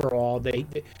 Overall, they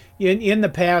in the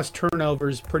past,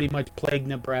 turnovers pretty much plagued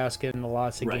Nebraska in the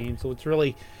loss of games. So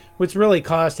what's really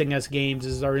costing us games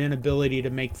is our inability to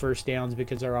make first downs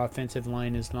because our offensive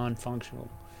line is non-functional.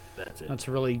 That's it. That's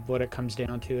really what it comes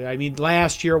down to.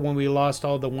 Last year when we lost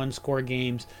all the one-score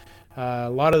games, a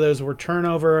lot of those were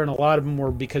turnover, and a lot of them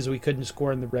were because we couldn't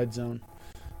score in the red zone.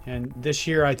 And this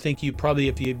year, I think people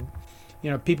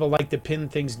like to pin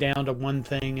things down to one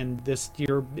thing, and this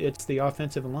year it's the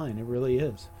offensive line. It really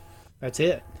is. That's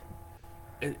it.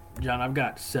 John, I've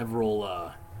got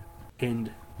several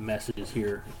pinned messages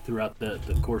here throughout the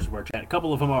course of our chat. A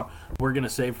couple of them we're going to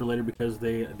save for later because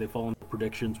they fall into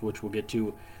predictions, which we'll get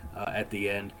to at the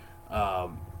end.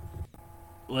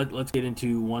 Let's get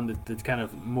into one that's kind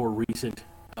of more recent,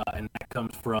 and that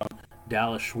comes from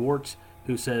Dallas Schwartz,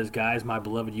 who says, guys, my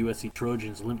beloved USC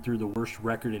Trojans limped through the worst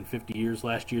record in 50 years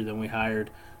last year. Then we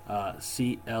hired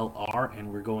CLR,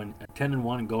 and we're going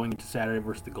 10-1 and going into Saturday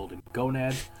versus the Golden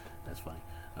Gonads. That's funny.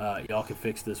 Y'all can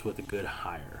fix this with a good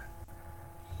hire.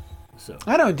 So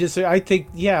I don't disagree. I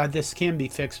think, this can be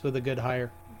fixed with a good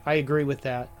hire. I agree with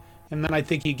that. And then I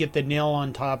think you get the nail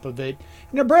on top of it.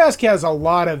 Nebraska has a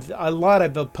lot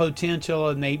of potential,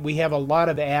 and we have a lot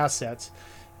of assets.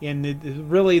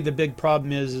 And really the big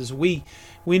problem is we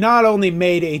not only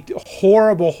made a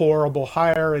horrible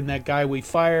hire in that guy we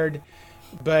fired,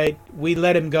 but we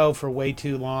let him go for way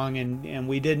too long,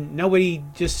 and nobody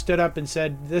just stood up and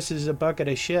said, this is a bucket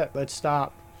of shit, let's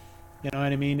stop. You know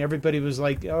what I mean? Everybody was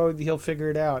like, oh, he'll figure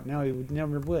it out. No, he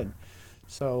never would.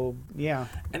 So, yeah,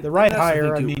 and the right that's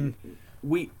hire, the thing, too.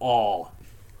 We all,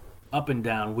 up and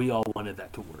down, we all wanted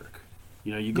that to work.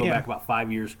 You go back about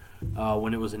 5 years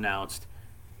when it was announced,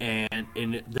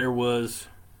 and there was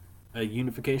a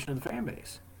unification of the fan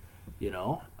base,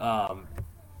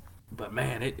 but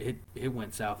man, it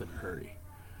went south in a hurry.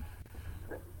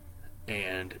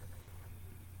 And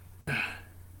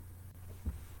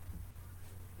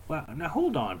wow, now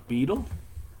hold on, Beetle.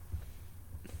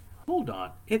 hold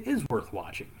on, it is worth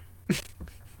watching.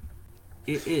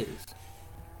 It is.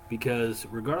 Because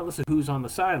regardless of who's on the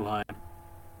sideline,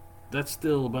 that's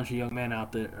still a bunch of young men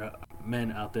out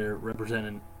there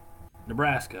representing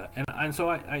Nebraska. And so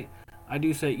I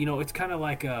do say, it's kind of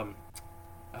like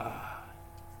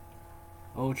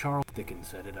Charles Dickens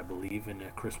said it, I believe, in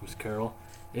A Christmas Carol.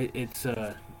 It's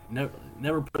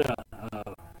never put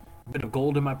a bit of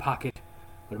gold in my pocket,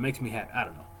 but it makes me happy. I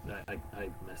don't know. I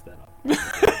messed that up.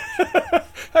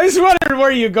 I just wondered where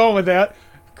you go with that.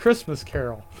 Christmas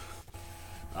Carol.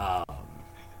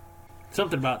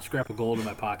 Something about scrap of gold in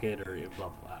my pocket or blah,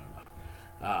 blah, I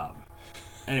don't know.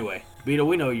 Anyway, Beto,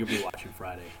 we know you'll be watching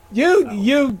Friday.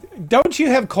 You don't you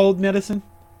have cold medicine?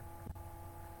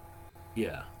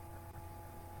 Yeah.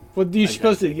 Well, you're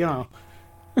supposed to,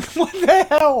 What the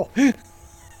hell?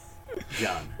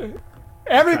 John.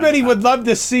 Everybody would love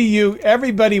to see you.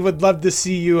 Everybody would love to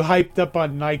see you hyped up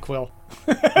on NyQuil.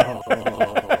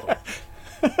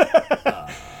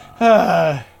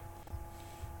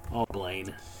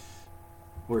 Blaine.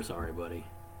 We're sorry, buddy.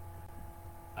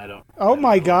 Oh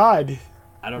my God.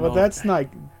 I don't know. know. Well, that's not.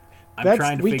 I'm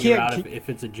trying to figure out if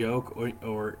it's a joke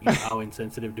or how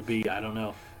insensitive to be. I don't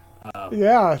know.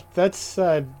 Yeah, that's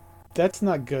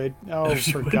not good. Oh,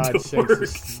 for God's sake!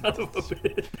 Son of a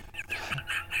bitch.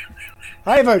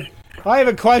 I have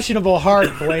a questionable heart,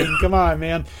 Blaine. Come on,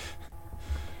 man.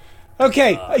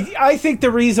 Okay, I think the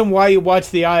reason why you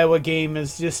watch the Iowa game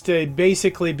is just to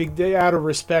basically be out of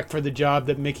respect for the job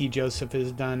that Mickey Joseph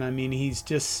has done. I mean, he's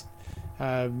just,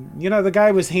 the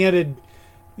guy was handed.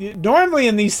 Normally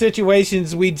in these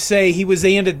situations, we'd say he was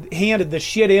handed the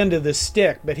shit end of the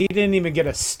stick, but he didn't even get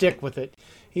a stick with it.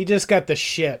 He just got the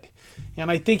shit.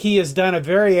 And I think he has done a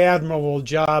very admirable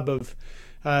job of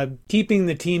keeping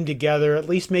the team together, at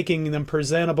least making them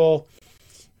presentable.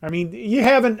 I mean, you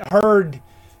haven't heard,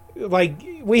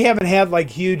 we haven't had,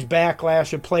 huge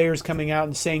backlash of players coming out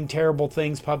and saying terrible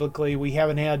things publicly. We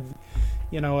haven't had,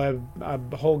 a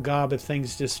whole gob of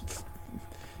things just...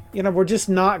 we're just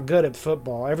not good at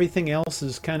football. Everything else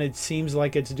is kind of seems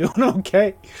like it's doing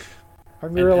okay. I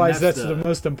realize that's the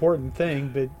most important thing,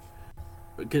 but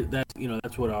because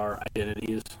that's what our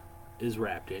identity is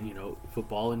wrapped in.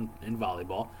 Football and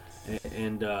volleyball,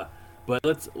 and but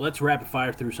let's rapid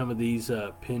fire through some of these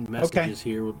pinned messages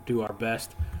here. We'll do our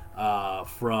best.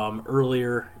 From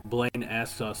earlier, Blaine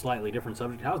asks a slightly different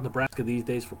subject. How's Nebraska these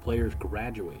days for players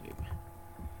graduating?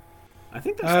 I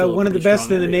think that's still one of the best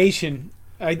in the nation.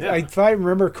 If I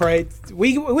remember correct,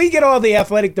 we get all the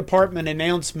athletic department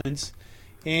announcements,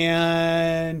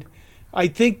 and I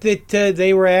think that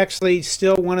they were actually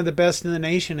still one of the best in the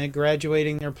nation at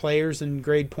graduating their players and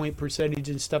grade point percentage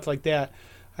and stuff like that.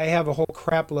 I have a whole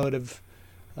crap load of,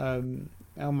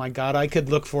 oh my God, I could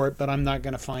look for it, but I'm not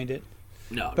going to find it.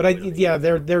 No, but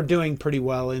they're doing pretty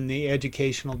well in the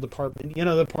educational department.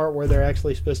 The part where they're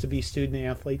actually supposed to be student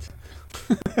athletes.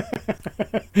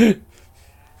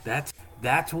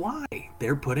 That's why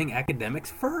they're putting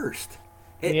academics first.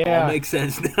 It all makes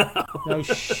sense now. No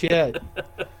shit.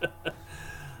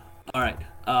 All right,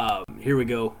 here we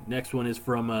go. Next one is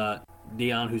from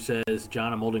Dion, who says,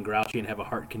 John, I'm old and grouchy and have a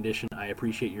heart condition. I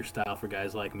appreciate your style for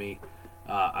guys like me.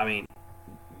 Dion,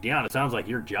 it sounds like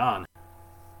you're John.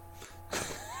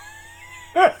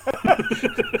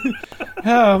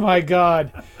 Oh, my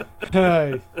God.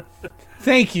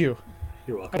 Thank you.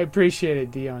 You're welcome. I appreciate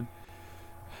it, Dion.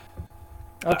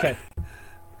 Okay.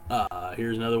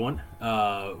 Here's another one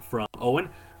from Owen.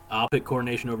 I'll pick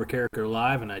coordination over character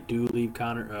live, and I do leave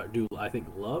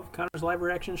love Connor's live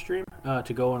reaction stream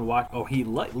to go and watch. Oh, he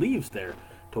leaves there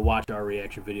to watch our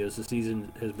reaction videos. The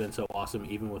season has been so awesome,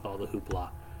 even with all the hoopla.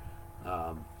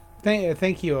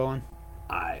 Thank you, Owen.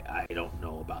 I don't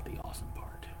know about the awesome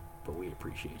part, but we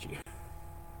appreciate you.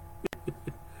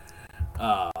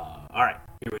 All right,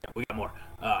 here we go. We got more.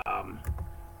 All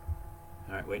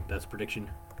right, wait, that's prediction.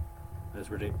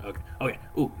 Okay.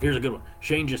 Ooh, here's a good one.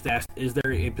 Shane just asked, is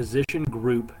there a position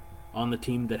group on the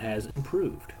team that has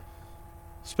improved?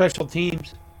 Special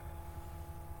teams.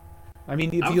 I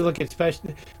mean, if you look at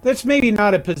that's maybe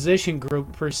not a position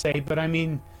group per se, but I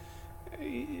mean,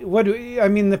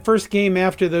 the first game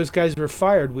after those guys were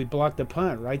fired, we blocked the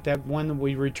punt, right? That one that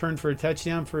we returned for a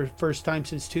touchdown for the first time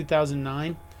since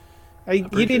 2009. You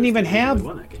didn't even have.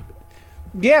 Won that game.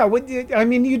 Yeah,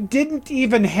 you didn't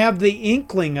even have the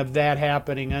inkling of that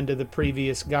happening under the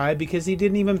previous guy because he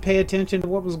didn't even pay attention to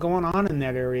what was going on in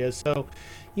that area. So,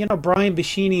 Brian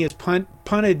Bashini has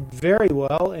punted very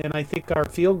well, and I think our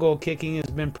field goal kicking has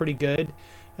been pretty good.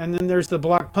 And then there's the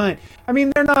block punt. I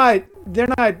mean, they're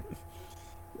not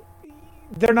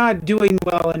they're not doing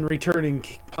well in returning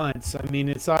punts. I mean,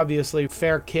 it's obviously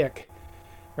fair kick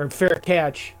or fair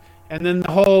catch. And then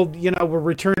the whole, we're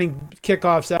returning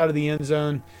kickoffs out of the end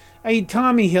zone. I mean,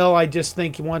 Tommy Hill, I just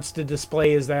think he wants to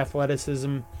display his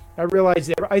athleticism.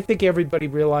 I think everybody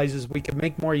realizes we could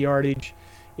make more yardage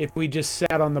if we just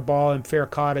sat on the ball and fair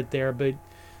caught it there. But,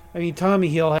 I mean, Tommy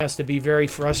Hill has to be very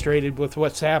frustrated with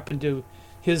what's happened to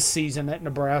his season at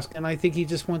Nebraska, and I think he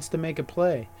just wants to make a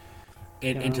play.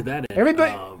 And to that end,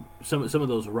 everybody, some of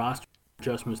those roster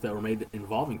adjustments that were made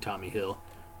involving Tommy Hill,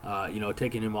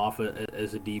 taking him off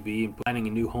as a DB and planning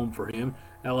a new home for him,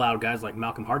 that allowed guys like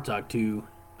Malcolm Hartzog to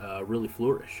really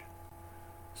flourish.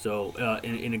 So,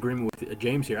 in agreement with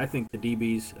James here, I think the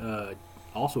DBs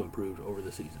also improved over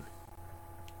the season.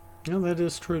 No, that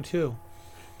is true too.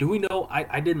 Do we know?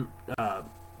 I didn't.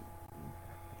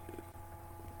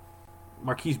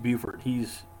 Marquise Buford,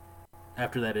 he's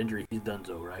after that injury, he's done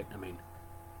so, right? I mean,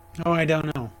 oh, I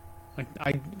don't know.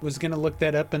 I was gonna look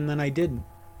that up and then I didn't.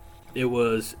 It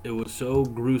was so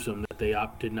gruesome that they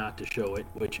opted not to show it,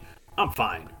 which I'm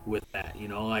fine with that.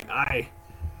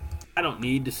 I don't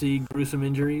need to see gruesome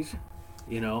injuries.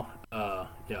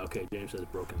 Okay. James says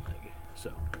broken leg.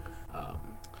 So.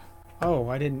 Oh,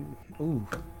 I didn't. Ooh,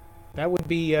 that would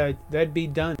be that'd be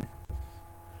done.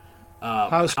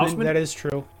 Houseman, that is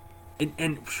true.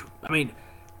 And I mean,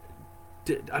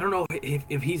 I don't know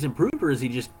if he's improved or has he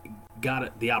just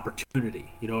got the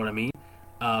opportunity. You know what I mean?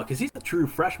 Because he's a true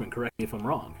freshman. Correct me if I'm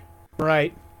wrong.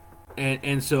 Right.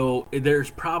 And so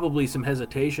there's probably some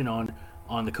hesitation on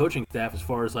the coaching staff as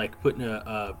far as like putting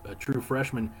a true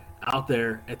freshman out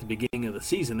there at the beginning of the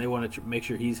season. They want to make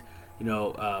sure he's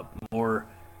more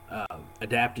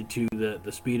adapted to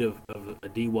the speed of a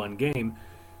D1 game.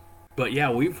 But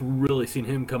yeah, we've really seen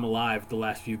him come alive the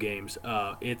last few games.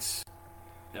 It's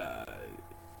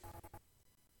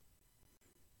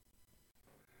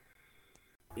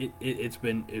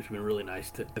been really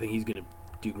nice. I think he's going to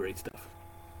do great stuff.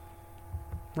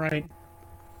 Right.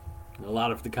 A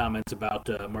lot of the comments about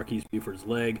Marquise Buford's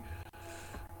leg,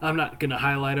 I'm not going to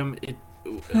highlight them.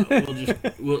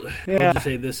 We'll just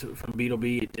say this from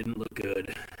Beetleby: it didn't look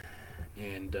good,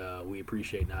 and we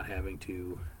appreciate not having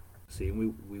to see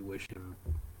him. We wish him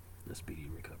a speedy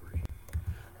recovery.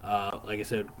 Like I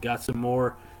said, got some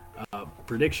more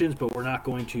predictions, but we're not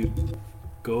going to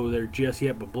go there just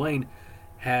yet. But Blaine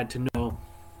had to know,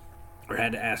 or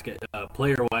had to ask it,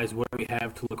 player-wise, what do we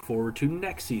have to look forward to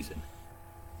next season?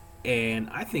 And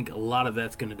I think a lot of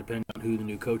that's going to depend on who the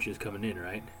new coach is coming in,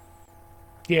 right?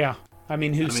 Yeah. I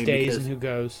mean, who stays and who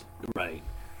goes. Right.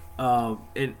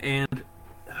 And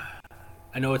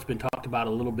I know it's been talked about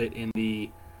a little bit in the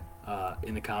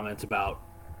comments about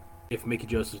if Mickey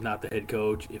Joseph's not the head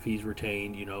coach, if he's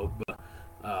retained,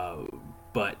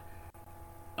 but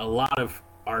a lot of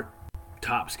our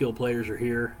top skill players are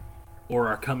here or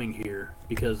are coming here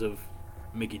because of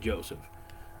Mickey Joseph.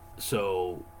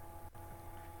 So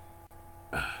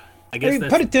I guess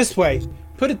put it this way.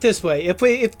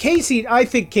 If Casey, I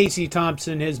think Casey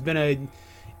Thompson has been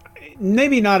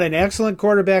maybe not an excellent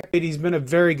quarterback, but he's been a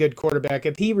very good quarterback.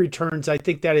 If he returns, I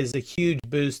think that is a huge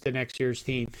boost to next year's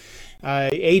team.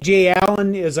 A.J.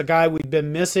 Allen is a guy we've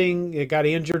been missing. He got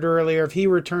injured earlier. If he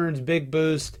returns, big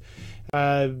boost.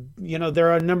 There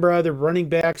are a number of other running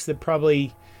backs that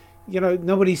probably,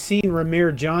 nobody's seen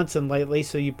Ramir Johnson lately,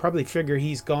 so you probably figure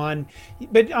he's gone.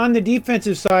 But on the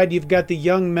defensive side, you've got the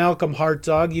young Malcolm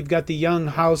Hartzog. You've got the young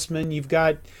Houseman. You've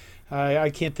got, I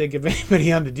can't think of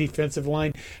anybody on the defensive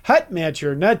line.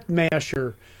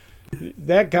 Nutmasher.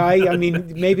 That guy, I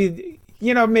mean, maybe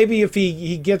if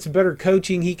he gets better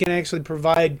coaching, he can actually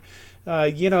provide,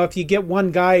 if you get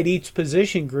one guy at each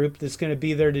position group that's going to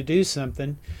be there to do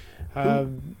something.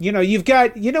 You've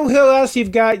got, who else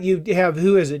you've got? You have,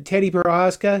 who is it? Teddy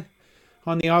Prohaska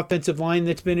on the offensive line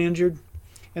that's been injured.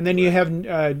 And then you have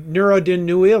Nuruddin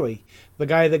Nouili, the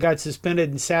guy that got suspended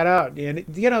and sat out. And,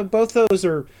 both those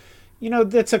are,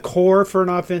 that's a core for an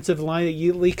offensive line that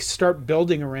you at least start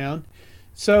building around.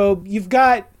 So you've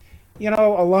got,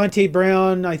 Alante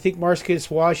Brown, I think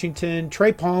Marcus Washington,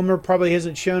 Trey Palmer probably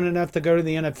hasn't shown enough to go to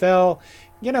the NFL.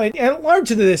 And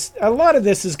a lot of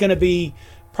this is going to be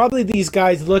probably these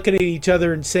guys looking at each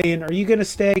other and saying, are you going to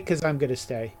stay? Because I'm going to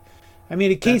stay. I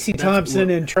mean, if Casey Thompson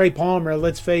and Trey Palmer,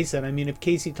 let's face it. I mean, if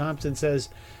Casey Thompson says,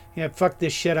 yeah, fuck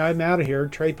this shit, I'm out of here,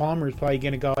 Trey Palmer's probably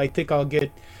going to go. I think I'll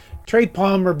get Trey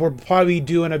Palmer. Will probably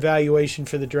do an evaluation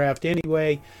for the draft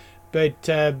anyway. But,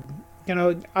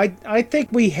 I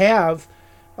think we have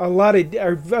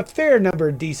a fair number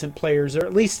of decent players, or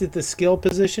at least at the skill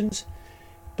positions.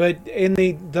 But in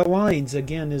the lines,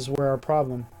 again, is where our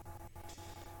problem.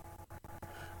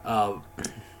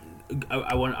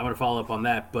 I want to follow up on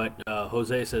that, but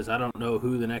Jose says I don't know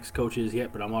who the next coach is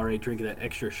yet, but I'm already drinking that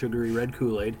extra sugary red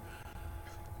Kool-Aid.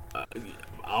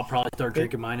 I'll probably start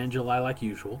drinking mine in July like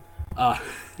usual.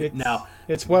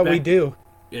 It's what we do.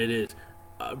 It is.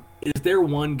 Is there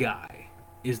one guy?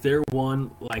 Is there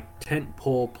one like tent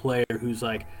pole player who's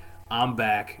like, I'm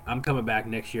back. I'm coming back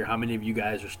next year. How many of you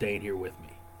guys are staying here with me?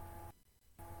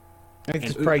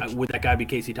 Would that guy be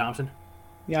Casey Thompson?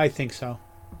 Yeah, I think so.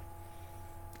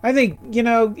 I think,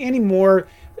 anymore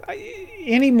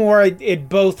at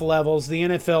both levels, the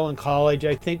NFL and college,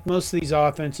 I think most of these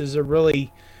offenses are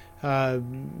really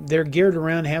they're geared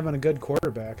around having a good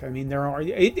quarterback. I mean, there are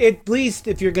at least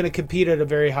if you're going to compete at a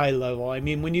very high level. I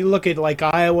mean, when you look at like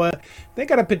Iowa, they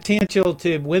got a potential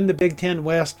to win the Big Ten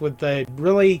West with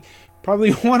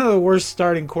probably one of the worst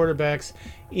starting quarterbacks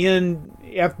in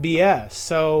FBS.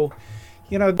 So,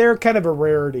 they're kind of a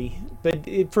rarity.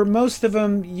 But for most of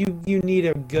them, you need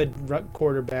a good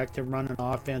quarterback to run an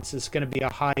offense. It's going to be a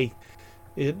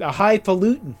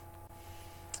highfalutin.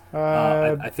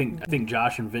 I think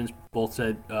Josh and Vince both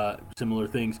said similar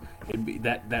things. It'd be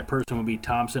that person would be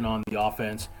Thompson on the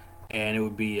offense, and it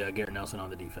would be Garrett Nelson on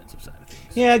the defensive side of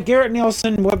things. Yeah, Garrett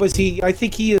Nelson. What was he? I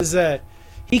think he is.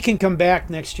 He can come back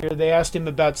next year. They asked him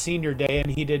about Senior Day,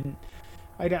 and he didn't.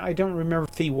 I don't remember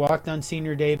if he walked on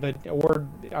Senior Day, or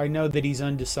I know that he's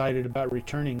undecided about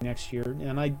returning next year,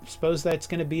 and I suppose that's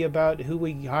going to be about who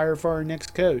we hire for our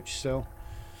next coach. So.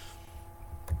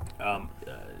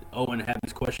 Owen had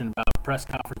this question about press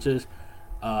conferences.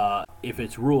 If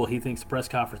it's Rule, he thinks the press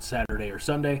conference Saturday or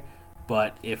Sunday.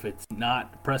 But if it's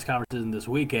not press conferences in this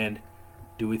weekend,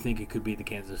 do we think it could be the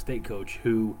Kansas State coach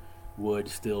who would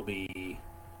still be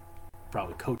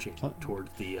probably coaching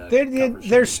towards the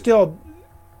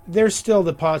there's still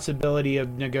the possibility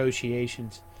of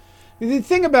negotiations. The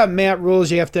thing about Matt Rule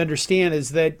you have to understand is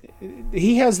that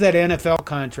he has that NFL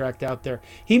contract out there.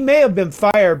 He may have been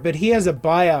fired, but he has a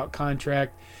buyout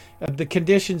contract, the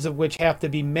conditions of which have to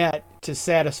be met to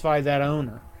satisfy that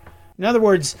owner. In other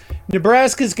words,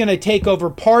 Nebraska's going to take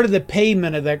over part of the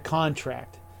payment of that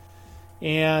contract.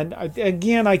 And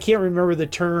again, I can't remember the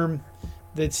term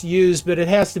that's used, but it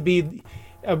has to be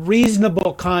a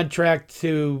reasonable contract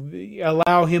to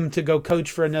allow him to go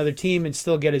coach for another team and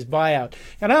still get his buyout.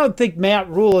 And I don't think Matt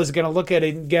Rule is going to look at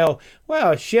it and go,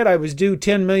 well, shit, I was due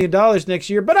 $10 million next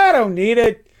year, but I don't need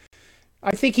it.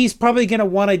 I think he's probably going to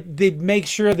want to make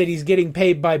sure that he's getting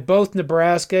paid by both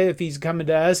Nebraska, if he's coming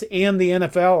to us, and the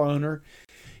NFL owner.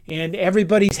 And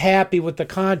everybody's happy with the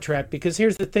contract, because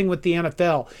here's the thing with the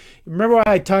NFL. Remember what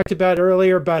I talked about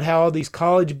earlier about how all these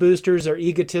college boosters are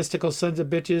egotistical sons of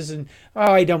bitches? And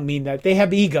I don't mean that. They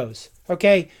have egos,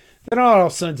 okay? They're not all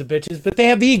sons of bitches, but they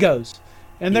have egos.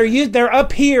 And they're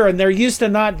up here, and they're used to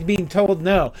not being told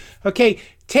no. Okay,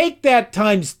 take that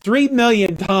times 3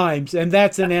 million times, and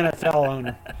that's an NFL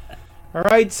owner. All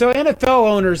right, so NFL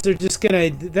owners,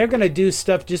 they're gonna do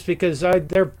stuff just because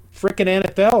they're freaking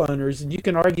NFL owners, and you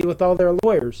can argue with all their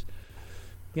lawyers.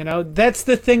 That's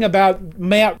the thing about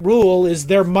Matt Rule, is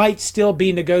there might still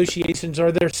be negotiations,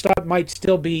 or there might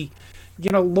still be,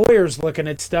 lawyers looking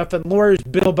at stuff, and lawyers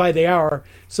bill by the hour.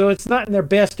 So it's not in their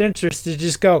best interest to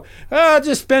just go, I'll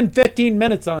just spend 15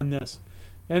 minutes on this,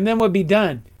 and then we'll be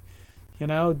done.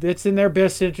 It's in their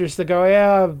best interest to go,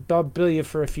 yeah, I'll bill you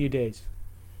for a few days.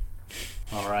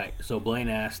 All right. So Blaine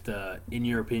asked, in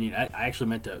your opinion, I actually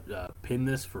meant to pin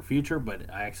this for future, but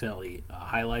I accidentally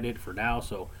highlighted it for now.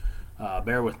 So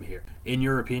bear with me here. In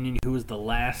your opinion, who was the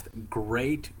last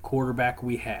great quarterback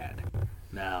we had?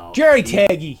 Now, Jerry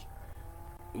Taggy.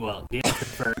 Well,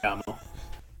 DeAndre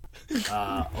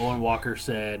Ferragamo. Owen Walker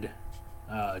said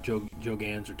Joe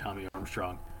Gans or Tommy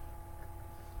Armstrong.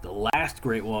 The last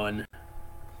great one,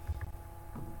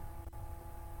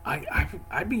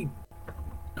 I'd be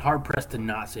hard-pressed to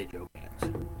not say Joe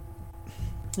Gans.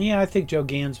 Yeah, I think Joe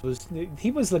Gans was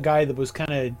the guy that was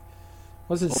kind of,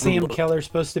 wasn't Sam Keller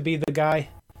supposed to be the guy?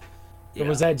 Yeah. Or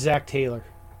was that Zach Taylor?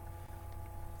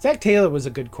 Zach Taylor was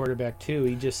a good quarterback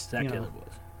too. Zach Taylor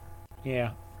was.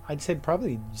 Yeah, I'd say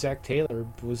probably Zach Taylor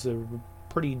was a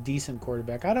pretty decent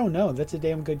quarterback. I don't know. That's a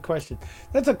damn good question.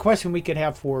 That's a question we could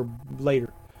have for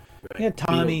later. Right. Yeah,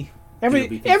 Tommy.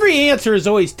 Every answer is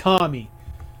always Tommy.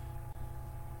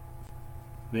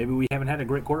 Maybe we haven't had a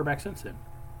great quarterback since then.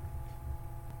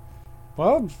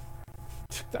 Well,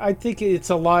 I think it's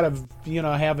a lot of,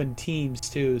 having teams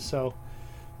too, so.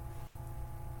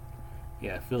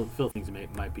 Yeah, Phil thinks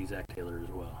it might be Zach Taylor as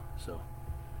well. So,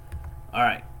 all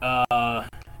right.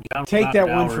 John, take that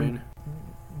one from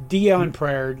Dion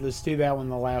Pryor. Let's do that one,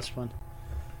 the last one.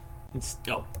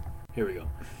 Here we go.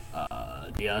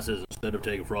 Dion says instead of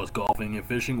taking Frost golfing and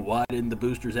fishing, why didn't the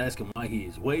boosters ask him why he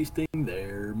is wasting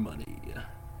their money?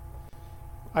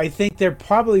 I think they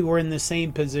probably were in the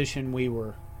same position we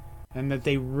were, and that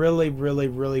they really, really,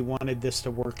 really wanted this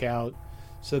to work out.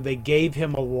 So they gave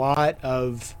him a lot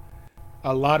of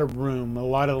room, a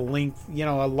lot of length,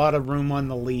 a lot of room on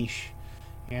the leash,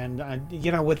 and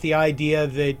with the idea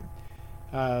that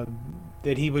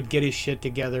that he would get his shit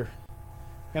together.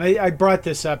 And I brought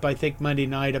this up, I think, Monday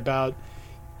night about,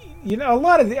 a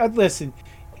lot of listen.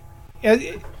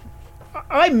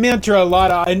 I mentor a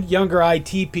lot of younger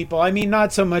IT people. I mean,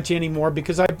 not so much anymore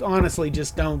because I honestly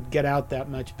just don't get out that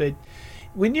much. But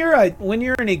when you're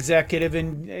an executive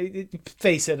and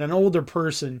face it, an older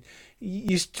person,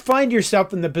 you find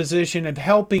yourself in the position of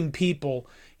helping people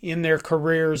in their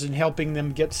careers and helping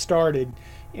them get started.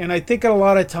 And I think a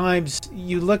lot of times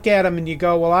you look at them and you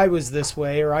go, well, I was this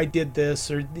way, or I did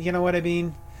this, or you know what I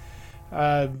mean?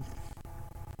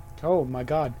 Oh my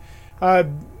God.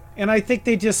 And I think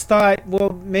they just thought,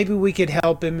 well, maybe we could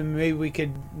help him and maybe we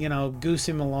could, goose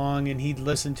him along and he'd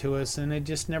listen to us. And it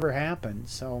just never happened.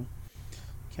 So,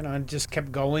 it just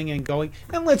kept going and going.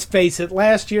 And let's face it,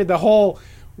 last year, the whole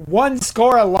one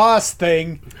score a loss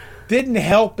thing didn't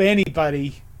help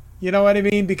anybody. You know what I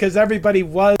mean? Because everybody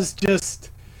was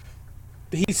just,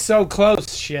 he's so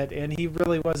close shit. And he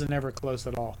really wasn't ever close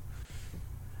at all.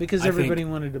 Because everybody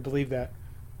wanted to believe that.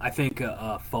 I think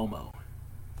FOMO.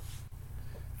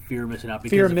 Fear of missing out.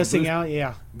 Fear of missing out,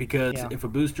 yeah. Because if a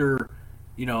booster,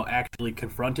 actually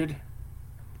confronted,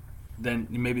 then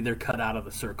maybe they're cut out of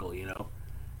the circle,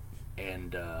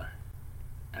 And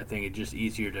I think it's just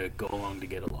easier to go along to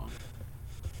get along.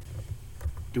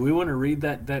 Do we want to read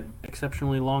that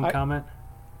exceptionally long comment?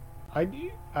 I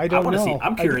don't know.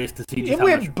 I'm curious to see just how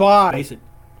much went by. space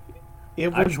it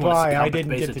went by. I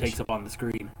didn't get it takes up on the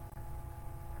screen.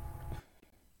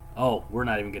 Oh, we're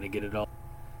not even going to get it all.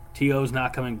 T.O.'s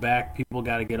not coming back. People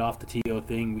got to get off the T.O.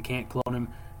 thing. We can't clone him.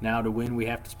 Now to win, we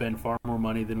have to spend far more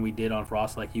money than we did on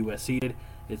Frost like USC did.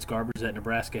 It's garbage that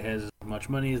Nebraska has as much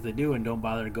money as they do and don't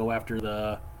bother to go after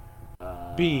the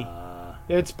B.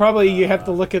 It's probably you have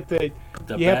to look at the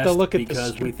you have to look at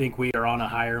because we think we are on a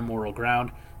higher moral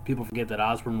ground. People forget that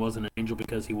Osborne wasn't an angel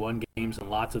because he won games and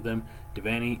lots of them.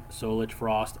 Devaney, Solich,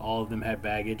 Frost, all of them had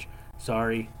baggage.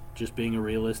 Sorry, just being a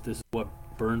realist. This is what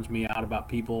burns me out about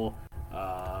people.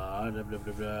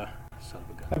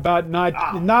 About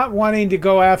not wanting to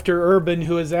go after Urban,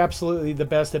 who is absolutely the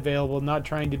best available, not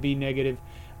trying to be negative.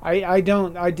 I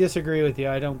disagree with you.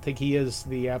 I don't think he is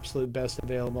the absolute best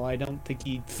available. I don't think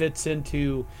he fits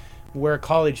into where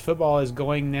college football is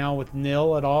going now with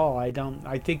nil at all. I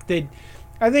think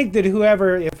that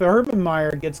whoever, if Urban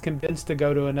Meyer gets convinced to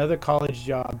go to another college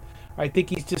job, I think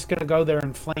he's just going to go there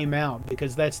and flame out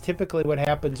because that's typically what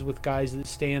happens with guys that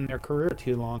stay in their career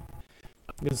too long.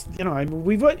 Because,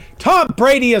 Tom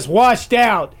Brady is washed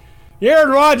out.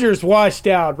 Aaron Rodgers washed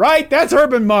out, right? That's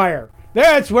Urban Meyer.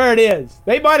 That's where it is.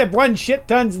 They might have won shit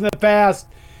tons in the past,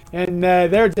 and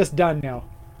they're just done now.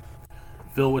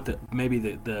 Phil, with maybe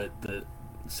the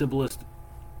simplest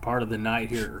part of the night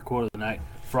here, or quote of the night,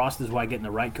 Frost is why getting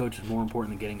the right coach is more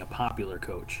important than getting a popular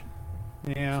coach.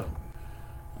 Yeah. So,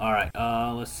 all right,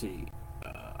 let's see.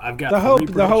 I've got three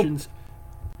predictions.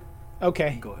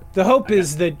 Okay. Go ahead. The hope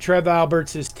is that Trev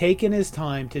Alberts has taken his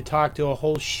time to talk to a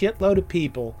whole shitload of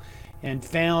people and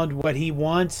found what he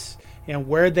wants and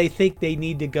where they think they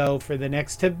need to go for the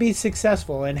next to be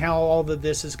successful and how all of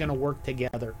this is going to work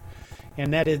together.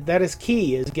 And that is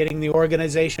key, is getting the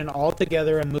organization all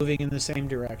together and moving in the same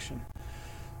direction.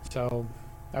 So,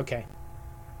 okay.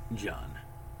 John.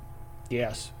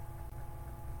 Yes.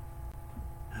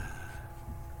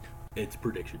 It's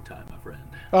prediction time, my friend.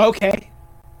 Okay.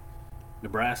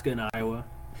 Nebraska and Iowa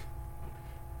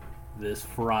this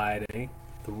Friday,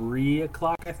 3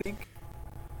 o'clock, I think.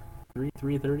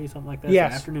 3:30, something like that. Yes.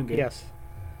 It's an afternoon game. Yes.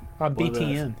 On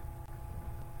BTN.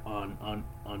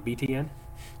 On BTN?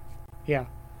 Yeah.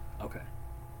 Okay.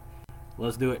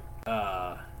 Let's do it.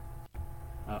 I'm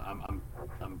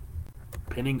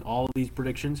pinning all of these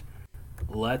predictions.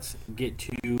 Let's get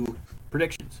to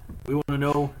predictions. We want to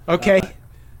know. Okay.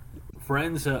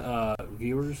 Friends,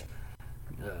 viewers,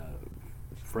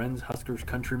 friends, Huskers,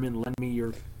 countrymen, lend me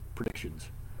your predictions.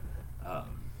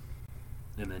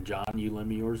 And then, John, you lend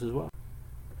me yours as well.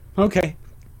 Okay.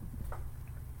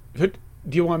 Do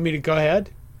you want me to go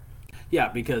ahead? Yeah,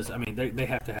 because, they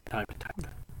have to have time to type.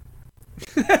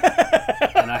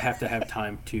 And I have to have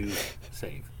time to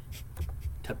save.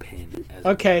 To pin.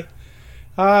 Okay.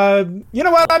 You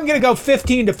know what? I'm going to go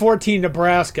 15-14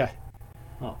 Nebraska.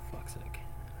 Oh, fuck's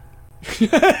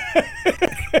sake.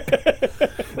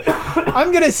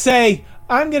 I'm going to say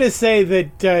I'm going to say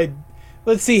that,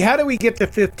 let's see, how do we get to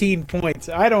 15 points?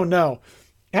 I don't know.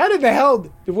 How did the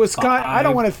hell Wisconsin? I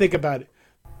don't want to think about it.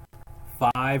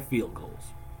 5 field goals.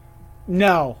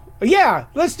 No. Yeah,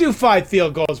 let's do 5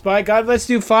 field goals. By God, let's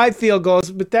do 5 field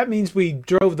goals, but that means we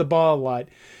drove the ball a lot.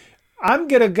 I'm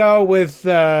going to go with,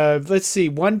 let's see,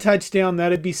 1 touchdown,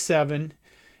 that'd be 7.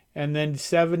 And then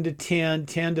 7 to 10,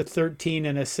 10 to 13,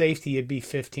 and a safety, it'd be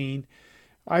 15.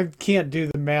 I can't do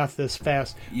the math this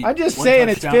fast. I'm just saying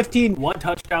it's 15. 1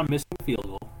 touchdown missing the field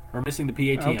goal, or missing the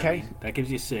PAT. Okay. I mean, that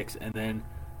gives you 6, and then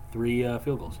 3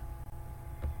 field goals.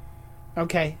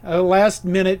 Okay. A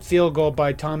last-minute field goal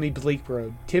by Timmy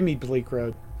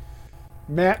Bleekrode.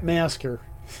 Matt Masker.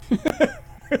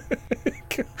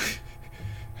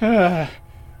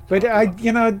 But I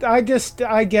guess,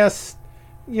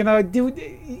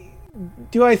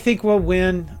 do I think we'll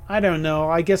win? I don't know.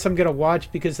 I guess I'm gonna watch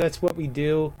because that's what we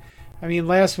do. I mean,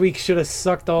 last week should have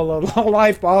sucked all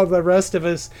the rest of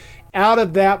us out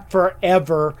of that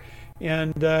forever.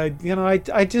 And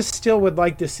I just still would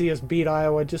like to see us beat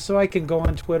Iowa, just so I can go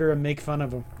on Twitter and make fun of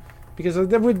them, because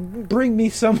that would bring me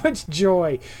so much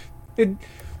joy.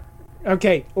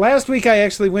 Okay, last week I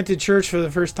actually went to church for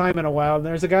the first time in a while, and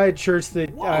there's a guy at church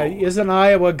that is an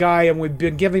Iowa guy, and we've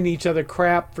been giving each other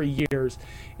crap for years.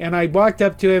 And I walked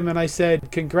up to him and I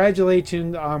said,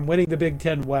 "Congratulations on winning the Big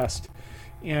Ten West."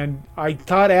 And I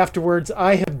thought afterwards,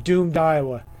 I have doomed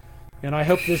Iowa, and I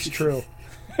hope this is true.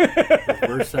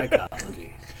 Reverse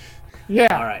psychology.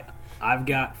 Yeah. All right, I've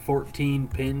got 14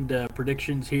 pinned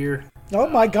predictions here. Oh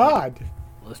my God.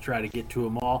 Let's try to get to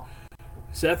them all.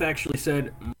 Seth actually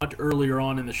said much earlier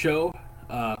on in the show,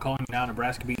 calling down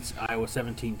Nebraska beats Iowa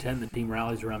 17-10. The team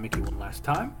rallies around Mickey one last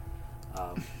time.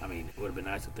 I mean, it would have been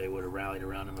nice if they would have rallied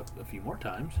around him a few more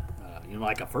times,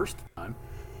 like a first time.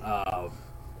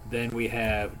 Then we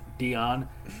have Dion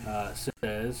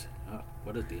says,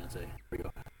 what does Dion say? Here we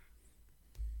go.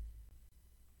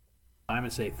 I'm going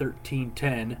to say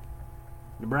 13-10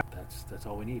 Nebraska. That's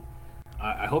all we need.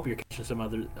 I hope you're catching some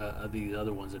other of these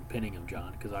other ones and pinning them,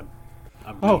 John, because I'm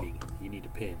reading. You need to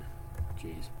pin.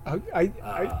 Jeez.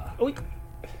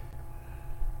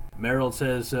 Merrill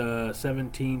says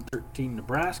 17-13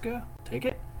 Nebraska. Take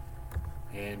it.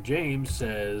 And James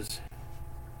says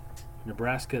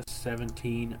Nebraska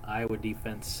 17, Iowa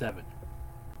defense 7.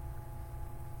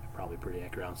 Probably pretty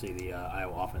accurate. I don't see the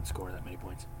Iowa offense score that many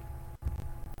points.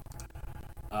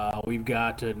 We've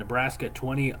got Nebraska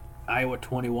 20, Iowa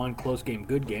 21, close game,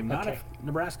 good game. Not if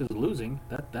Nebraska's losing.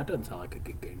 That doesn't sound like a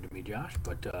good game to me, Josh,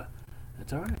 but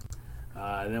that's all right.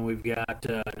 Then we've got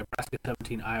Nebraska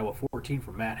 17, Iowa 14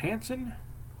 for Matt Hansen.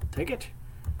 Take it.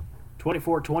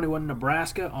 24-21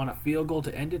 Nebraska on a field goal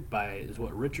to end it is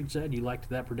what Richard said. You liked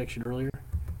that prediction earlier.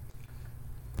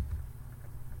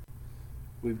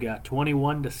 We've got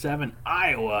 21-7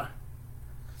 Iowa.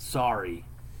 Sorry.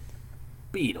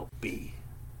 Beetle B.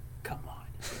 Come on.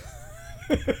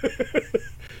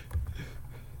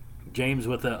 James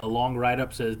with a long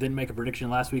write-up says, didn't make a prediction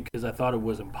last week because I thought it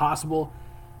was impossible.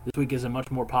 This week isn't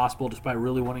much more possible despite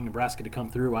really wanting Nebraska to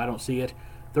come through. I don't see it.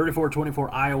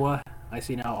 34-24 Iowa. I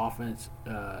see now offense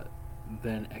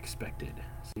than expected.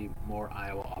 See more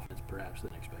Iowa offense perhaps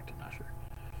than expected. Not sure.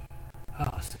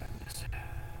 Oh, sadness.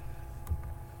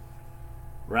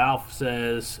 Ralph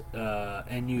says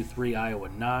NU 3, Iowa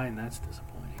 9. That's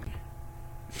disappointing.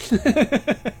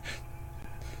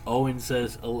 Owen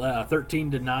says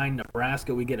 13-9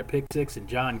 Nebraska. We get a pick 6. And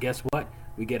John, guess what?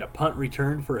 We get a punt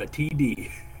return for a TD.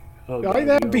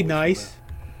 That'd be nice.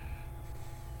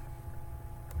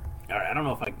 All right,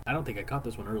 I don't think I caught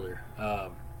this one earlier.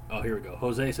 Here we go.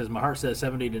 Jose says, my heart says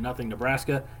 70-0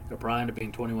 Nebraska. It'll probably end up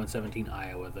being 21-17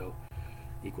 Iowa, though.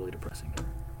 Equally depressing.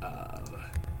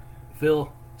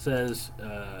 Phil says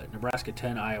Nebraska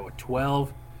 10, Iowa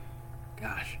 12.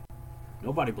 Gosh,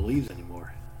 nobody believes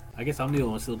anymore. I guess I'm the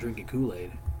only one still drinking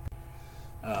Kool-Aid,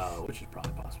 which is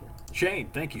probably possible. Shane,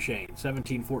 thank you, Shane.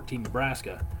 17-14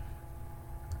 Nebraska.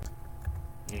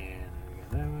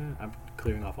 And I'm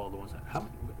clearing off all the ones.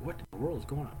 What in the world is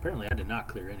going on? Apparently, I did not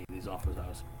clear any of these off as I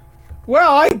was.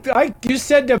 Well, you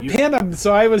said to pin them,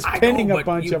 so I was pinning a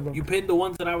bunch of them. You pinned the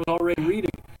ones that I was already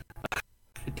reading.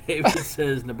 David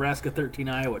says Nebraska 13,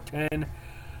 Iowa 10.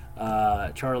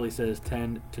 Charlie says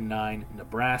 10-9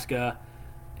 Nebraska.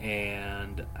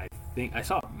 And I think I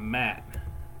saw Matt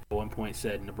at one point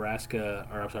said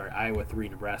Iowa 3,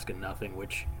 Nebraska nothing,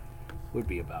 which would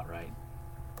be about right.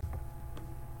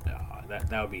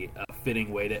 That would be a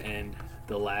fitting way to end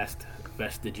the last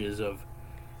vestiges of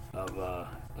a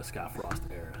Scott Frost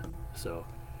era. So,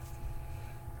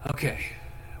 okay.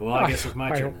 Well, I guess it's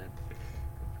my turn then.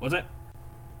 What's that?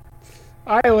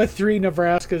 Iowa 3,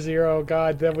 Nebraska 0.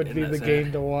 God, that would be the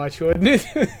game to watch, wouldn't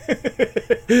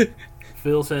it?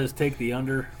 Phil says take the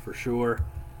under for sure.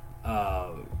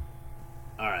 All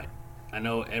right. I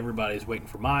know everybody's waiting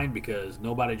for mine because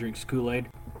nobody drinks Kool-Aid.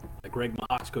 Like Greg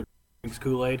Mahotzko drinks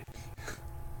Kool-Aid.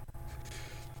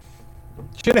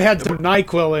 Should have had some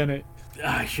NyQuil in it.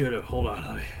 I should have. Hold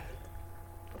on.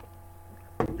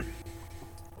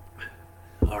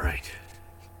 All right.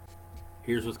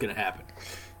 Here's what's going to happen.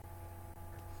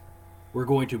 We're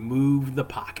going to move the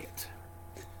pocket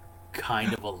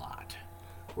kind of a lot.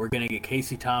 We're going to get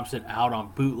Casey Thompson out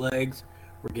on bootlegs.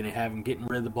 We're going to have him getting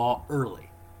rid of the ball early.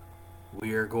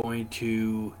 We are going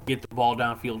to get the ball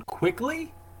downfield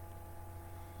quickly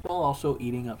while also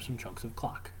eating up some chunks of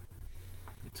clock.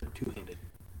 It's a two-handed.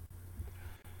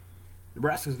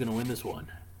 Nebraska's going to win this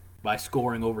one by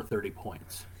scoring over 30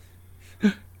 points.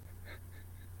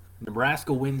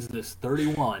 Nebraska wins this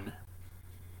 31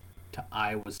 to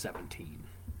Iowa 17.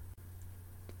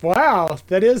 Wow,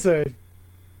 that is a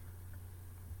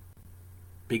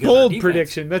bold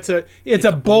prediction. It's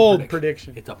a bold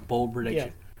prediction. It's a bold prediction.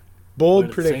 Yeah. Bold but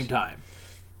at prediction. the same time,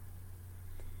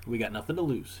 we got nothing to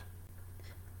lose.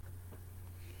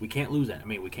 We can't lose that. I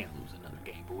mean, we can't lose another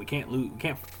game, but we can't lose. We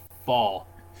can't fall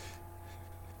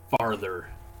farther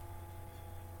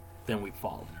than we've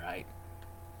fallen, right?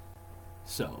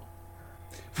 So,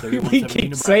 we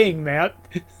keep saying that.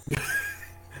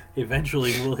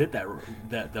 Eventually, we'll hit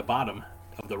the bottom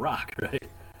of the rock, right?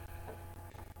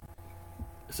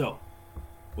 So,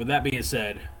 with that being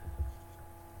said,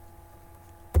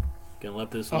 gonna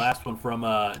let this last one from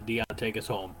Dion take us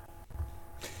home,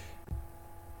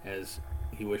 as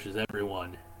he wishes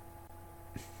everyone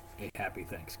a happy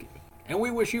Thanksgiving, and we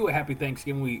wish you a happy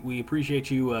Thanksgiving. We appreciate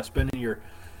you spending your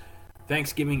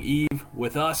Thanksgiving Eve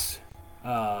with us.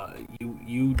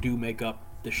 You do make up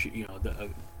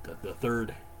the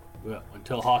third. Well,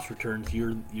 until Haas returns,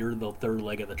 you're the third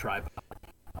leg of the tripod.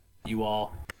 You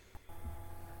all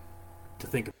to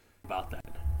think about that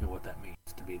and what that means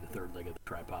to be the third leg of the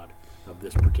tripod of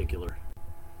this particular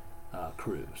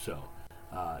crew. So,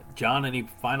 John, any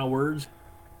final words?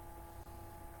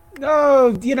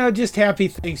 No, just happy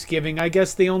Thanksgiving. I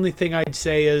guess the only thing I'd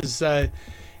say is, the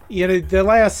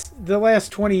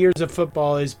last 20 years of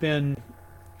football has been.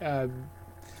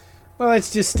 Well,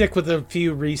 let's just stick with a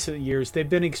few recent years. They've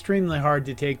been extremely hard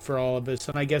to take for all of us,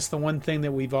 and I guess the one thing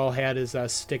that we've all had is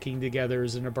us sticking together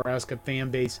as a Nebraska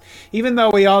fan base. Even though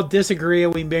we all disagree,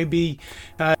 we may be,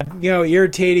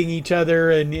 irritating each other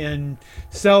and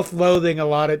self-loathing a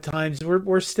lot at times.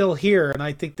 We're still here, and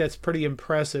I think that's pretty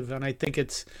impressive. And I think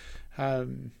it's,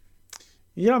 some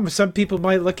people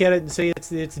might look at it and say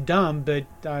it's dumb, but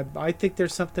I think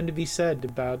there's something to be said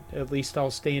about at least all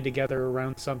staying together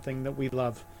around something that we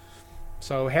love.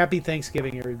 So happy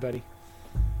Thanksgiving, everybody.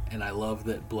 And I love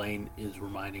that Blaine is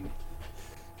reminding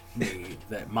me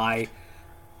that my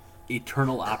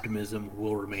eternal optimism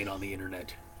will remain on the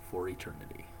internet for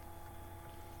eternity.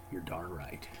 You're darn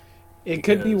right. It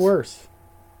could be worse.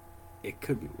 It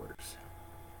could be worse.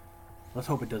 Let's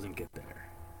hope it doesn't get there.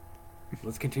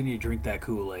 Let's continue to drink that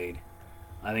Kool-Aid.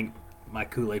 I think my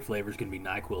Kool-Aid flavor is going to be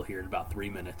NyQuil here in about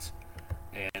 3 minutes.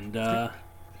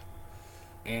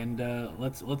 And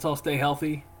let's all stay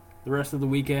healthy the rest of the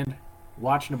weekend.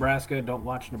 Watch Nebraska. Don't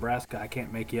watch Nebraska. I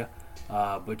can't make you.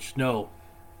 But just know,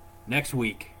 next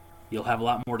week you'll have a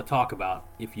lot more to talk about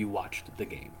if you watched the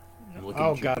game.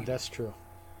 Oh, God, that's true.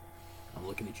 I'm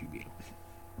looking at you, Beaton.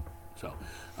 So,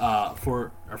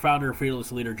 for our founder,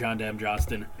 fearless leader, John Dam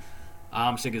Johnston,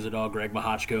 I'm sick as a dog, Greg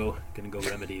Mahochko. Going to go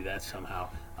remedy that somehow.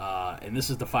 And this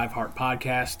is the Five Heart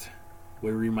Podcast,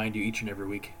 where we remind you each and every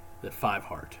week that Five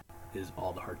Heart is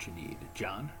all the heart you need.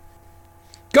 John?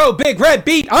 Go Big Red,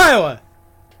 beat Iowa!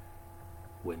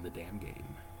 Win the damn game.